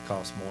houses that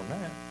cost more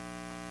than that.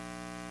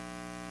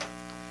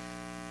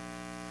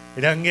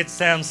 It doesn't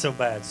sound so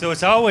bad. So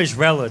it's always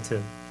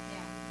relative.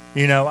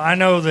 Yeah. I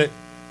know that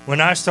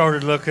when I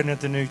started looking at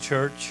the new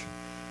church,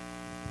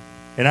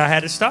 and I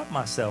had to stop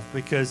myself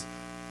because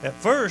at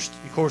first,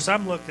 of course,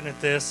 I'm looking at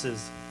this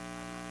as,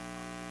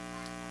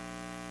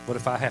 what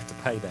if I have to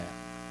pay that?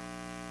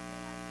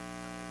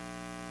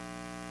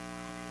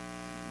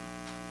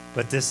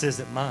 But this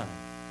isn't mine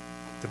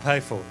to pay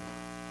for it.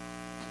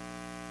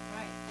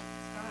 Right.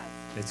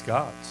 It's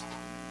God's.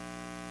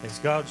 It's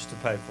God's to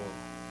pay for it.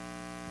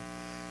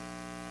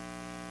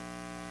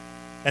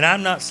 And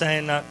I'm not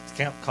saying not to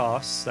count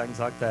costs, things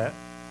like that.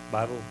 The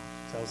Bible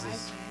tells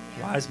us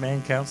wise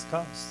man counts the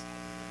costs.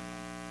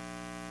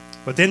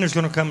 But then there's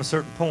going to come a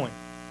certain point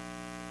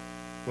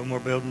when we're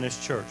building this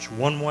church,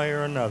 one way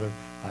or another.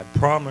 I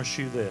promise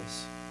you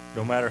this,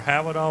 no matter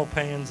how it all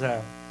pans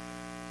out,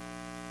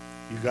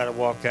 you got to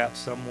walk out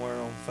somewhere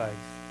on faith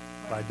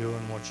by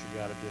doing what you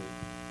got to do.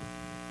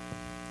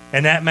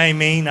 And that may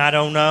mean, I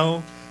don't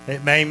know,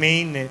 it may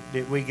mean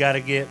that we got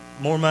to get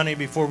more money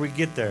before we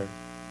get there.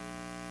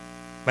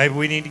 Maybe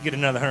we need to get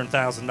another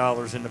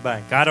 $100,000 in the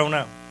bank. I don't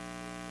know.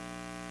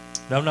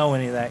 Don't know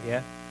any of that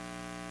yet.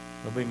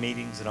 There'll be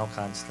meetings and all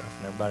kinds of stuff,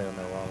 and everybody will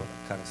know all of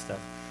that kind of stuff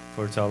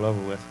before it's all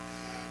over with.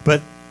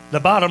 But the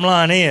bottom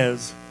line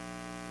is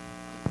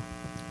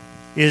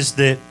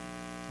that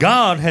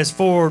God has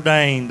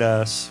foreordained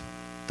us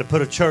to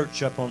put a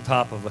church up on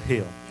top of a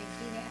hill.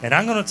 And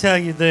I'm going to tell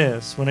you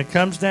this, when it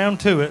comes down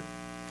to it,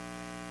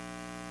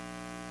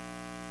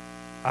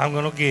 I'm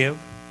going to give.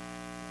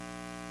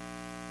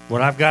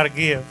 What I've got to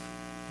give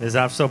is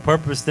I've so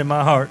purposed in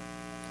my heart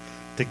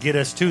to get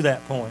us to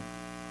that point.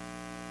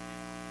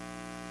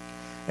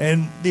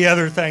 And the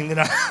other thing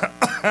that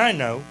I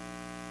know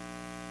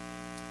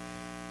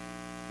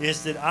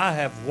is that I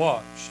have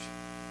watched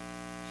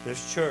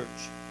this church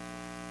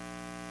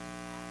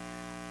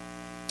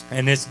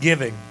and its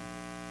giving.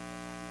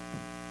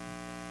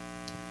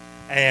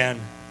 And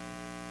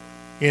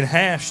it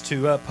has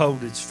to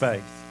uphold its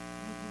faith.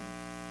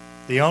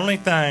 The only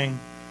thing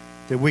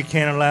that we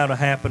can't allow to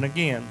happen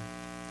again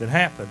that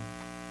happened,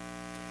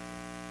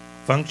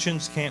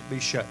 functions can't be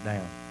shut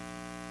down.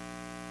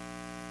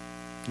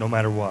 No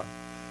matter what.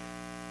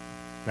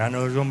 Now, I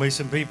know there's going to be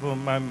some people,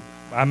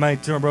 I may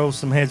roll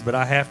some heads, but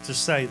I have to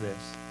say this.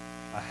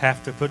 I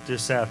have to put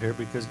this out here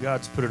because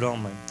God's put it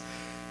on me.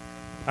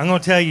 I'm going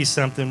to tell you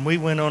something. We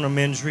went on a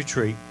men's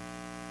retreat,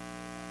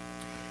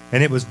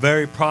 and it was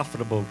very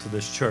profitable to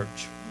this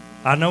church.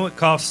 I know it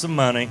cost some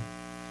money,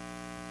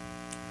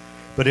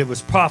 but it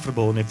was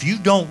profitable. And if you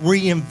don't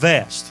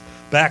reinvest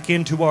back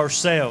into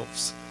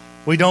ourselves,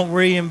 we don't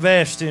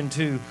reinvest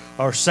into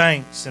our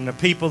saints and the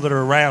people that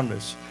are around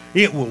us,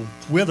 it will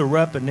wither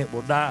up and it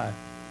will die.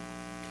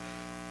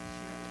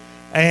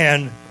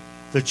 And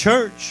the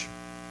church,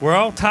 we're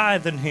all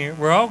tithing here.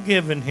 We're all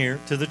giving here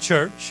to the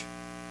church.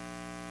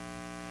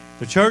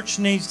 The church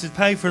needs to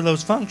pay for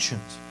those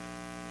functions.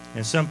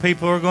 And some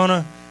people are going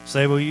to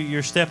say, well,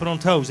 you're stepping on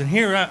toes. And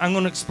here, I'm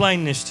going to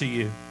explain this to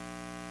you.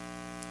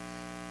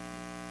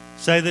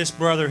 Say this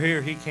brother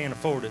here, he can't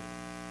afford it.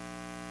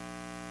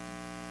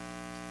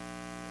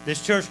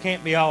 This church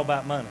can't be all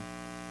about money.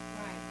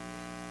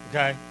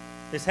 Okay?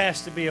 This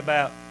has to be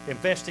about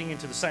investing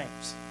into the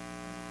saints.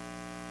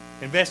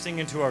 Investing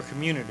into our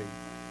community.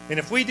 And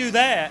if we do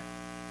that,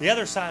 the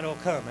other side will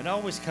come. It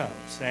always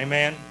comes.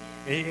 Amen?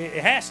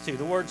 It has to.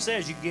 The Word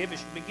says you give, it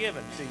should be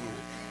given to you.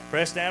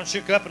 Pressed down,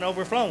 shook up, and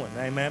overflowing.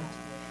 Amen?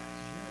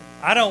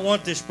 I don't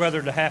want this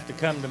brother to have to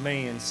come to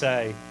me and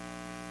say,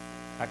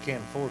 I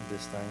can't afford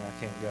this thing. I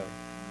can't go.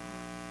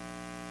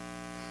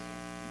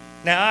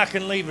 Now, I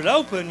can leave it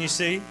open, you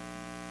see,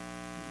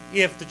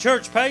 if the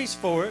church pays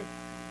for it,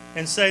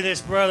 and say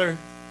this brother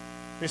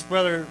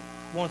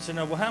wants to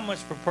know, well, how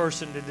much per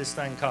person did this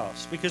thing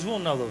cost? Because we'll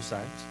know those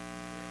things.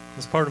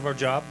 It's part of our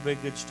job, be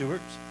good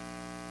stewards.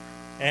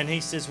 And he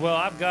says, well,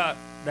 I've got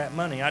that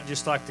money. I'd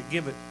just like to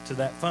give it to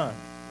that fund.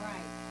 Right.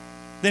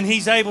 Then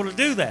he's able to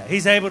do that.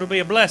 He's able to be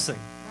a blessing.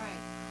 Right.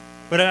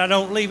 But I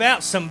don't leave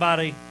out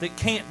somebody that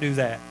can't do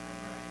that.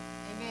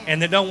 Right.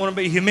 And that don't want to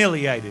be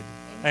humiliated.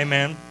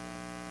 Amen.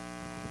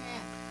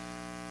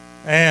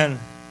 Amen.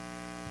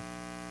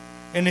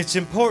 And it's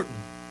important.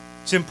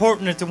 It's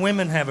important that the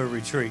women have a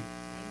retreat.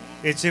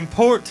 It's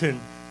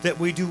important that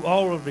we do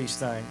all of these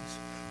things.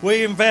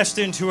 We invest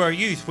into our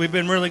youth. We've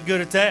been really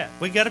good at that.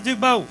 We got to do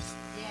both.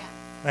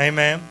 Yeah.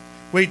 Amen.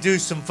 We do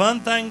some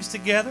fun things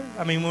together.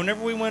 I mean,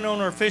 whenever we went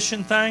on our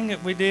fishing thing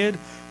that we did,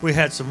 we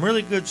had some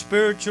really good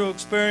spiritual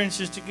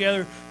experiences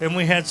together, and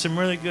we had some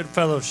really good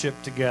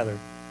fellowship together.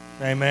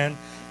 Amen.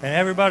 And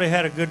everybody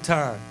had a good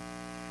time.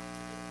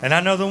 And I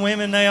know the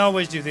women, they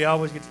always do. They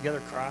always get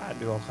together, cry, and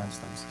do all kinds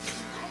of things.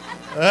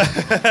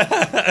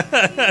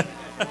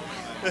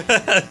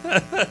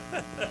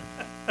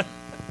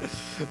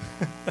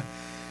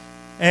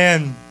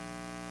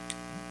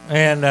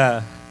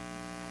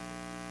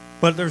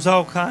 But there's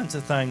all kinds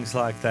of things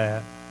like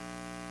that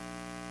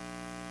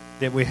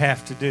we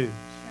have to do.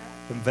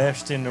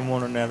 Invest into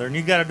one another. And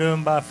you got to do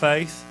them by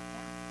faith.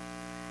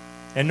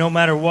 And no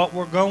matter what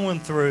we're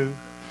going through,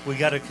 we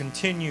got to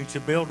continue to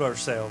build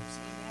ourselves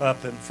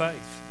up in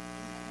faith.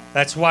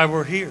 That's why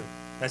we're here.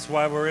 That's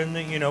why we're in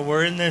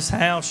we're in this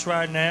house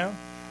right now.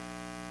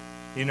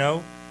 You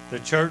know, the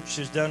church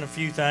has done a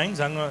few things.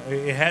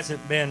 It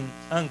hasn't been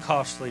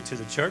uncostly to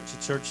the church.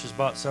 The church has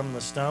bought some of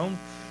the stone.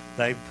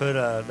 They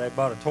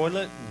bought a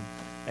toilet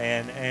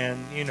and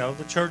you know,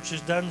 the church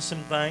has done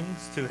some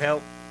things to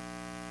help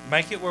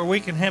make it where we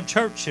can have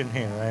church in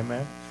here.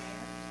 Amen.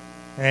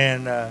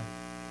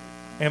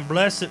 And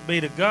blessed be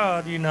to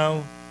God, you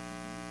know,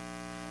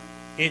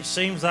 it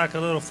seems like a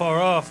little far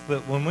off,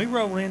 but when we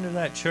roll into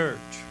that church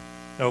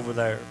over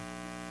there,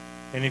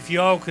 and if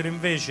you all could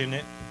envision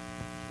it,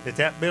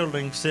 that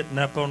building's sitting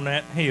up on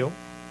that hill,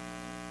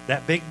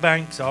 that big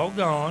bank's all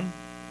gone,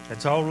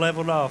 it's all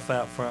leveled off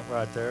out front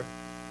right there,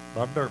 a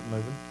lot of dirt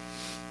moving,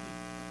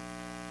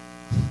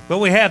 but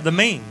we have the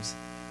means.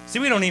 See,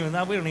 we don't even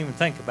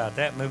think about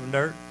that, moving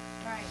dirt.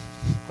 Right.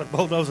 But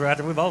bulldozer out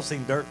there, we've all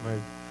seen dirt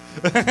move.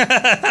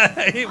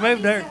 He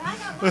moved there.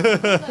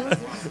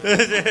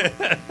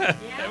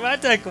 It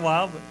might take a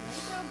while, but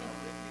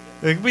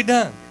it can be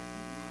done.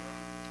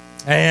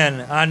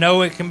 And I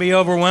know it can be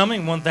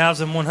overwhelming,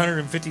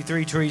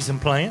 1,153 trees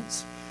and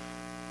plants.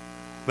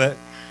 But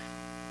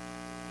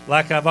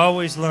like I've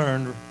always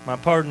learned, my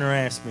partner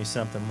asked me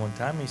something one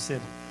time. He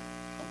said,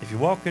 if you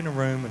walk in a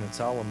room and it's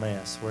all a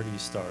mess, where do you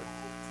start?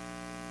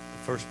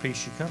 The first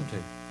piece you come to.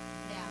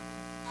 Yeah.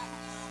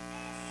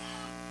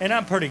 And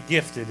I'm pretty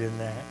gifted in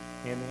that,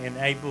 in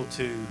able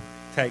to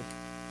take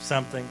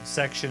something,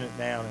 section it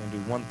down, and do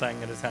one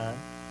thing at a time.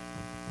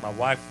 My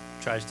wife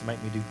tries to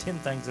make me do 10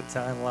 things at a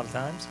time a lot of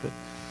times, but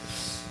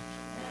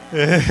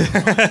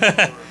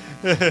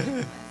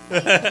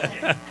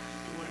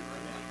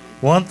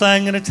one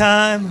thing at a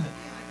time,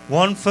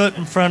 one foot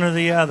in front of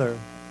the other.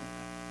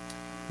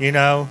 You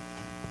know?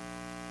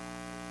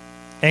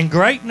 And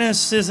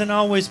greatness isn't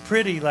always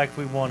pretty like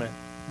we want it.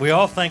 We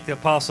all think the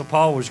Apostle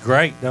Paul was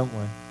great, don't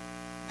we?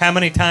 How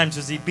many times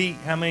was he beat?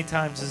 How many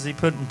times was he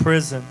put in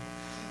prison?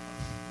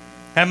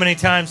 How many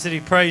times did he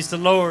praise the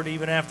Lord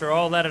even after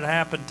all that had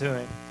happened to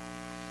him?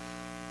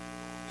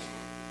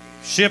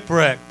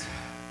 Shipwrecked.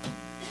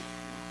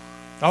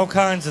 All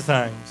kinds of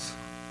things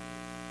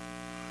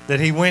that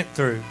he went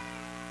through.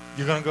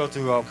 You're going to go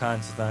through all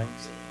kinds of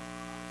things.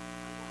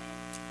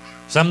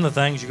 Some of the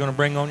things you're going to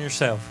bring on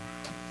yourself.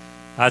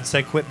 I'd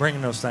say quit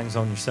bringing those things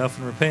on yourself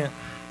and repent.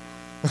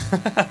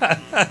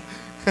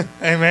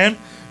 Amen.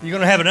 You're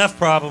going to have enough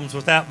problems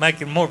without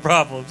making more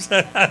problems.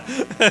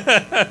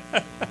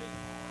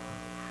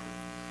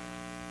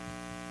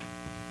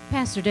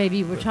 Pastor Dave,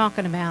 you were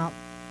talking about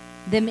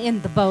them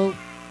in the boat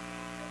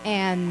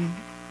and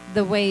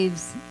the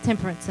waves,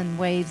 temperance and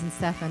waves and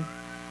stuff. And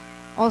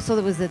also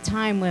there was a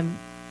time when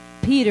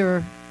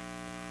Peter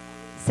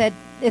said,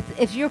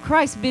 if you're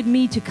Christ, bid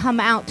me to come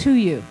out to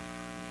you.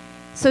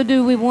 So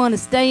do we want to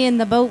stay in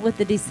the boat with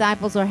the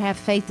disciples or have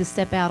faith to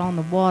step out on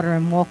the water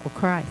and walk with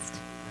Christ?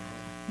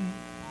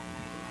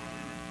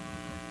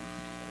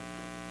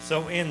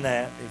 So in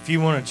that, if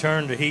you want to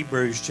turn to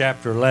Hebrews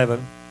chapter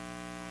 11.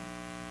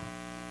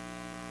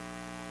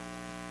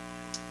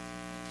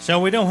 So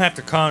we don't have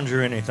to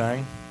conjure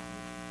anything.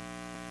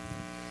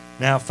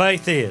 Now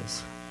faith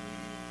is.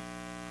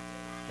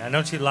 Now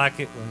don't you like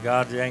it when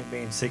God ain't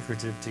being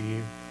secretive to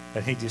you?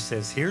 That he just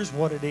says, here's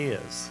what it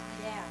is.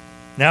 Yeah.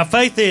 Now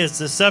faith is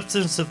the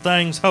substance of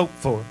things hoped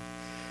for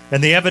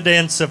and the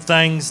evidence of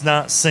things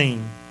not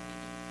seen.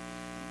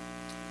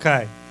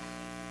 Okay.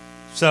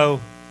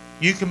 So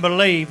you can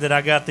believe that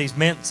I got these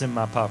mints in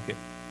my pocket.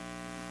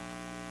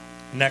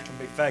 And that can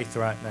be faith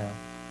right now.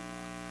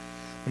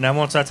 And now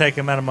once I take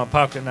them out of my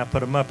pocket and I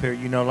put them up here,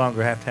 you no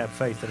longer have to have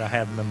faith that I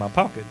have them in my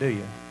pocket, do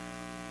you?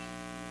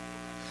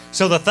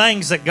 So the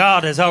things that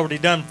God has already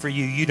done for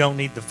you, you don't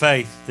need the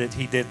faith that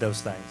he did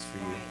those things for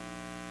you.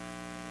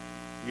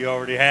 You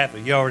already have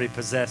it. You already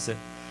possess it.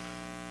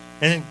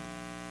 And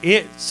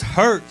it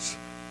hurts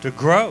to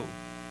grow.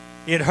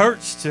 It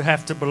hurts to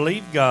have to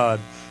believe God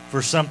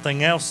for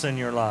something else in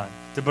your life,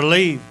 to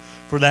believe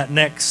for that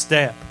next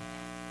step.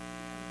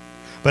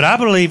 But I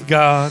believe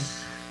God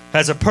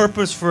has a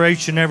purpose for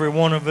each and every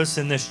one of us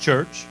in this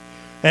church.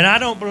 And I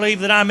don't believe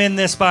that I'm in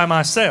this by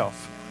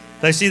myself.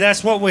 They see,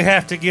 that's what we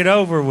have to get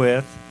over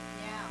with,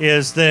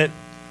 is that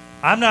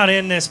I'm not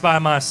in this by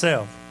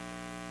myself.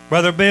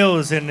 Brother Bill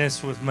is in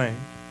this with me.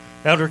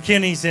 Elder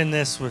Kenny's in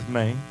this with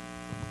me.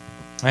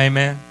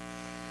 Amen.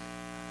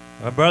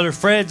 My brother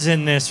Fred's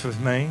in this with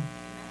me.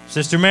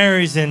 Sister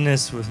Mary's in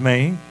this with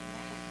me.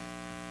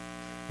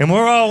 And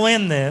we're all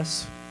in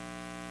this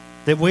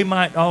that we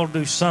might all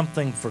do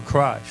something for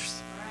Christ.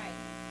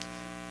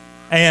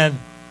 And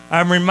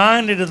I'm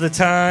reminded of the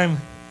time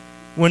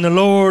when the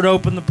Lord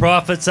opened the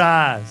prophet's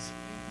eyes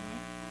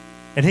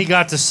and he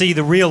got to see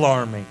the real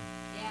army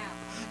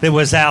that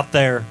was out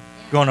there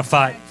going to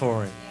fight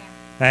for him.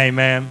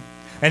 Amen.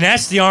 And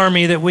that's the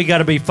army that we got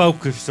to be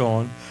focused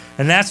on.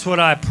 And that's what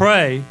I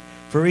pray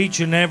for each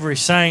and every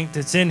saint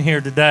that's in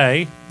here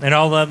today, and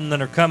all of them that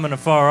are coming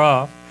afar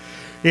off,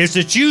 is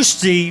that you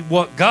see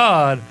what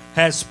God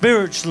has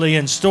spiritually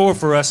in store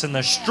for us and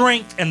the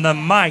strength and the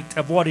might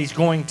of what he's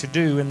going to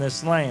do in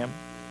this land.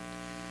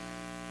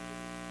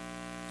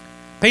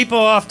 People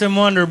often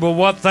wonder, well,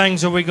 what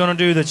things are we going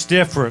to do that's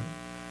different?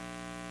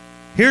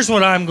 Here's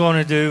what I'm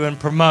going to do and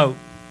promote.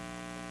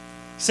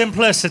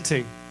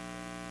 Simplicity.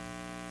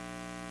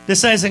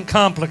 This isn't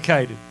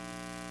complicated.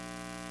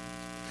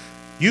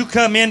 You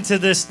come into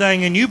this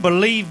thing and you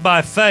believe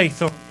by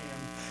faith on him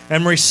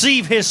and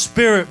receive his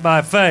spirit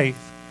by faith,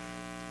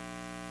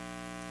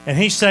 and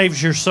he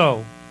saves your soul.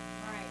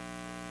 Right.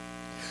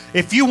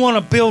 If you want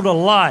to build a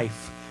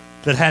life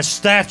that has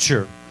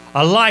stature,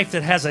 a life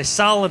that has a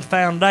solid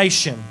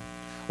foundation,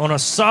 on a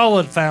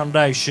solid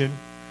foundation,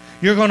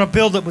 you're going to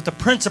build it with the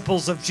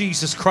principles of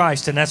Jesus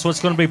Christ, and that's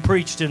what's going to be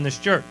preached in this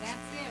church. That's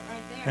it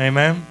right there.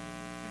 Amen.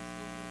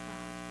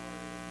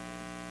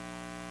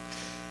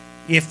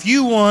 If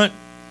you want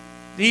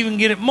to even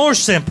get it more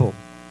simple,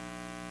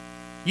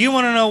 you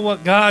want to know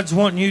what God's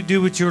wanting you to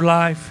do with your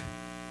life,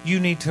 you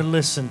need to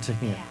listen to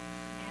him. Yeah.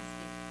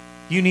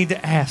 You need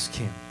to ask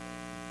Him.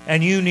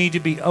 And you need to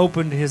be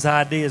open to His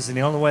ideas. And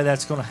the only way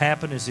that's going to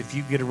happen is if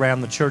you get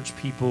around the church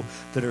people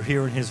that are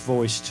hearing His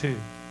voice too.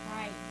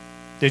 Right.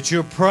 That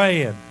you're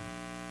praying.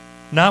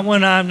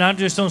 Not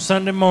just on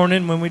Sunday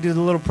morning when we do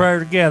the little prayer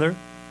together,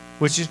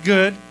 which is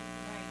good.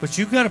 But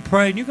you got to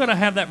pray and you got to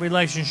have that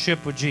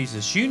relationship with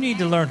Jesus. You need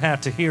to learn how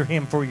to hear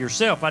Him for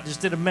yourself. I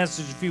just did a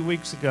message a few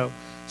weeks ago,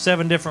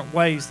 7 different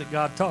ways that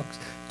God talks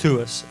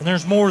to us. And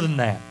there's more than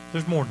that.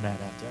 There's more than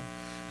that out there.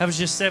 That was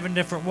just 7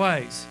 different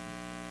ways.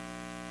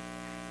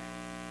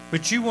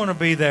 But you want to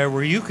be there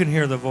where you can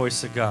hear the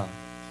voice of God.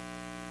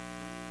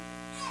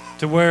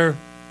 To where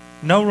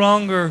no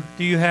longer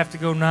do you have to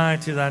go nigh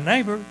to thy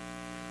neighbor,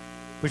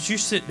 but you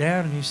sit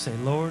down and you say,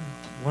 Lord,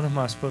 what am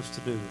I supposed to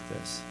do with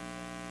this?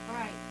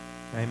 Right.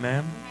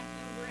 Amen.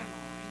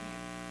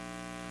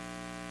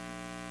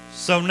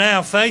 So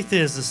now faith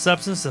is the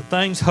substance of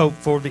things hoped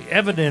for, the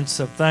evidence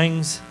of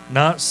things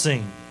not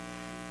seen.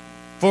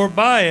 For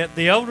by it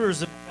the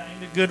elders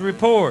obtained a good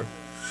report.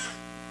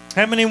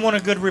 How many want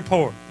a good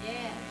report?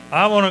 Yeah.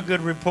 I want a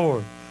good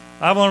report.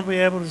 I want to be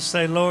able to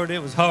say, Lord,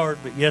 it was hard,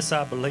 but yes,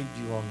 I believed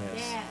you on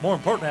this. Yeah. More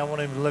importantly, I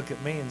want Him to look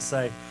at me and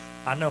say,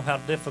 I know how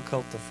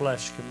difficult the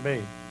flesh can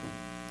be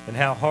and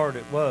how hard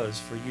it was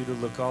for you to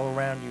look all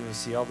around you and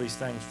see all these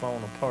things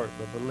falling apart,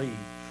 but believe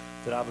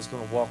that I was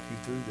going to walk you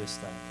through this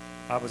thing.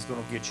 I was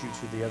going to get you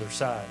to the other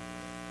side.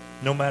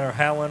 No matter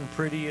how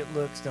unpretty it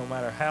looks, no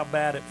matter how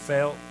bad it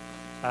felt,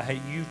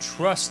 you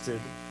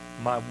trusted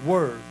my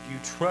word. You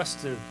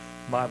trusted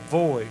my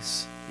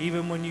voice.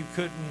 Even when you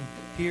couldn't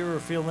hear or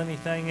feel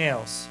anything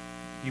else,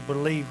 you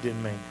believed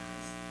in me.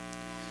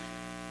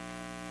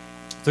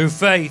 Through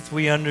faith,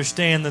 we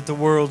understand that the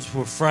worlds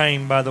were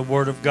framed by the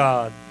Word of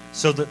God,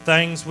 so that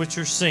things which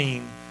are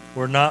seen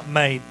were not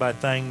made by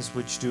things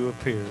which do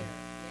appear.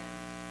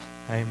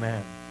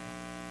 Amen.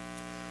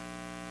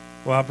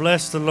 Well, I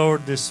bless the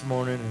Lord this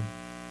morning, and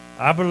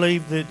I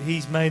believe that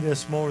He's made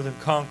us more than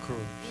conquerors.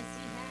 Yes,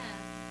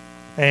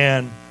 He has.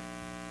 And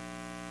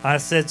I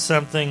said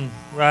something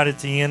right at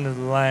the end of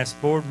the last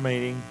board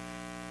meeting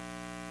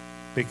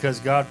because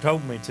God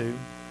told me to,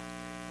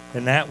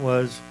 and that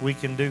was, we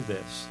can do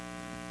this.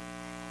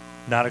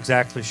 Not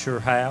exactly sure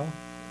how,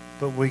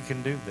 but we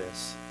can do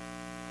this.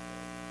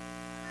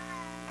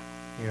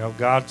 You know,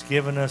 God's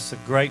given us a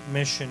great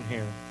mission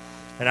here,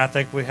 and I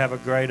think we have a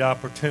great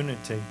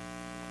opportunity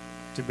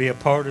to be a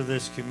part of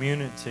this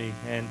community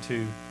and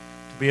to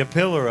be a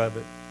pillar of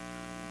it,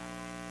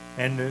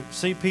 and to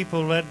see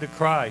people led to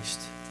Christ,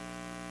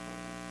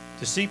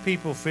 to see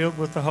people filled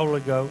with the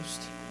Holy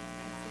Ghost,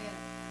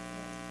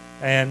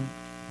 and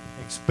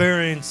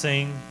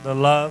experiencing the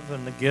love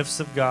and the gifts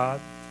of God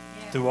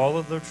through all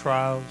of their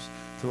trials,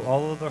 through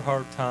all of their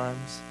hard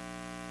times.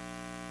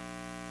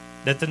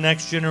 That the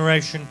next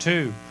generation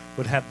too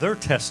would have their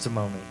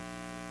testimony.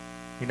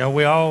 You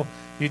know,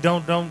 you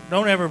don't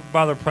ever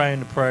bother praying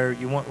the prayer,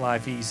 you want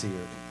life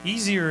easier.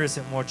 Easier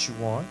isn't what you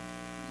want.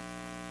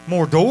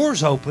 More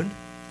doors opened,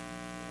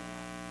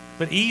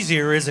 but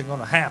easier isn't going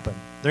to happen.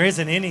 There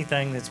isn't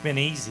anything that's been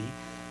easy.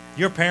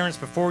 Your parents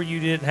before you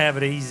didn't have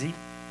it easy.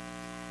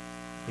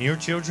 And your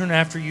children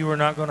after you are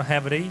not going to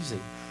have it easy.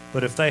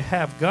 But if they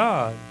have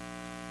God,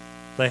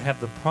 they have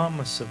the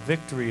promise of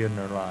victory in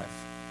their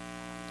life.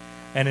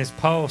 And as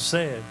Paul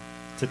said,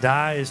 to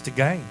die is to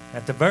gain.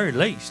 At the very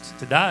least,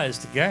 to die is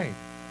to gain.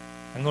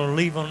 I'm going to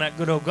leave on that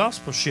good old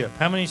gospel ship.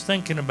 How many's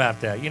thinking about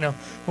that? You know,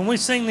 when we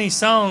sing these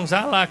songs,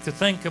 I like to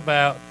think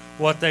about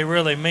what they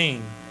really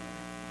mean.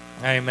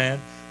 Amen.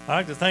 I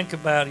like to think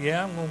about,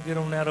 I'm going to get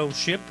on that old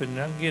ship and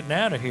I'm getting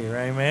out of here.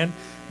 Amen.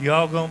 You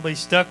all going to be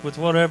stuck with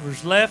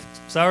whatever's left.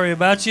 Sorry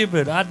about you,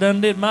 but I done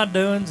did my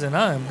doings and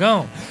I am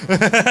gone.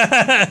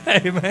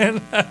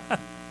 Amen.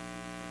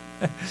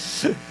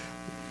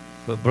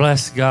 But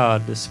bless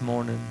God this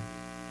morning.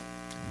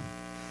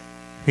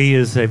 He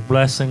is a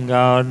blessing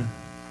God.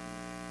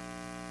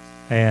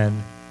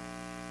 And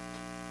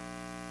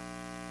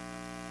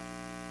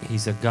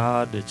He's a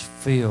God that's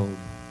filled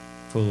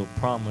full of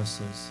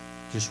promises,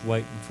 just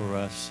waiting for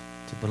us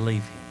to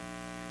believe Him,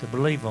 to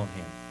believe on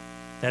Him.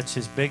 That's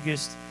His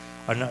biggest,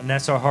 and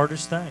that's our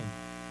hardest thing.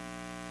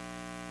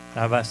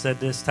 Now, I've said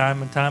this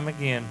time and time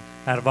again,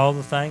 out of all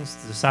the things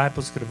the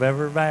disciples could have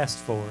ever asked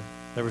for,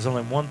 there was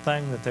only one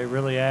thing that they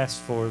really asked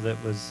for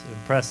that was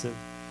impressive.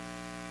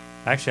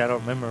 Actually, I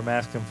don't remember them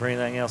asking for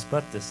anything else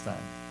but this thing.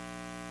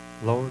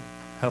 Lord,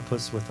 help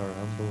us with our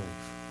unbelief.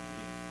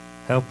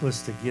 Help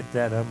us to get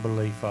that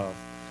unbelief off.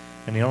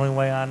 And the only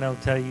way I know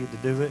to tell you to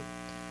do it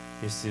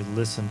is to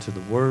listen to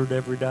the Word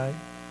every day.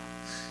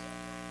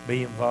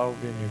 Be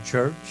involved in your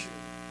church.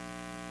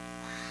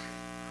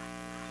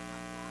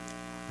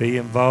 Be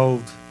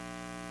involved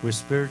with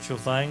spiritual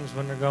things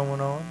when they're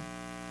going on.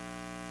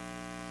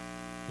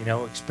 You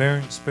know,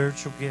 experience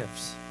spiritual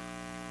gifts.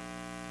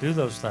 Do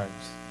those things.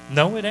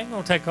 No, it ain't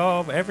going to take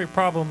off. Every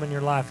problem in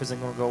your life isn't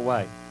going to go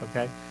away,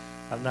 okay?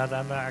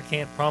 I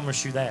can't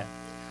promise you that.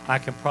 I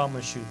can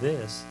promise you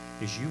this,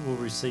 is you will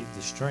receive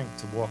the strength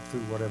to walk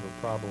through whatever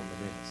problem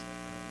it is.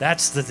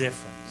 That's the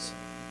difference.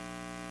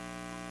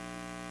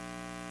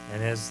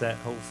 And as that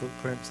whole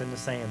footprints in the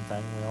sand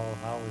thing,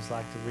 I always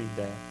like to read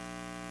that.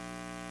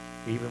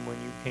 Even when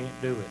you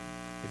can't do it,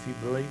 if you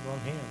believe on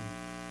Him,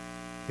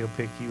 He'll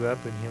pick you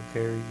up and He'll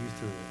carry you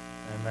through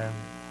it. Amen.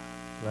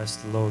 Bless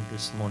the Lord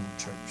this morning,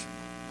 church.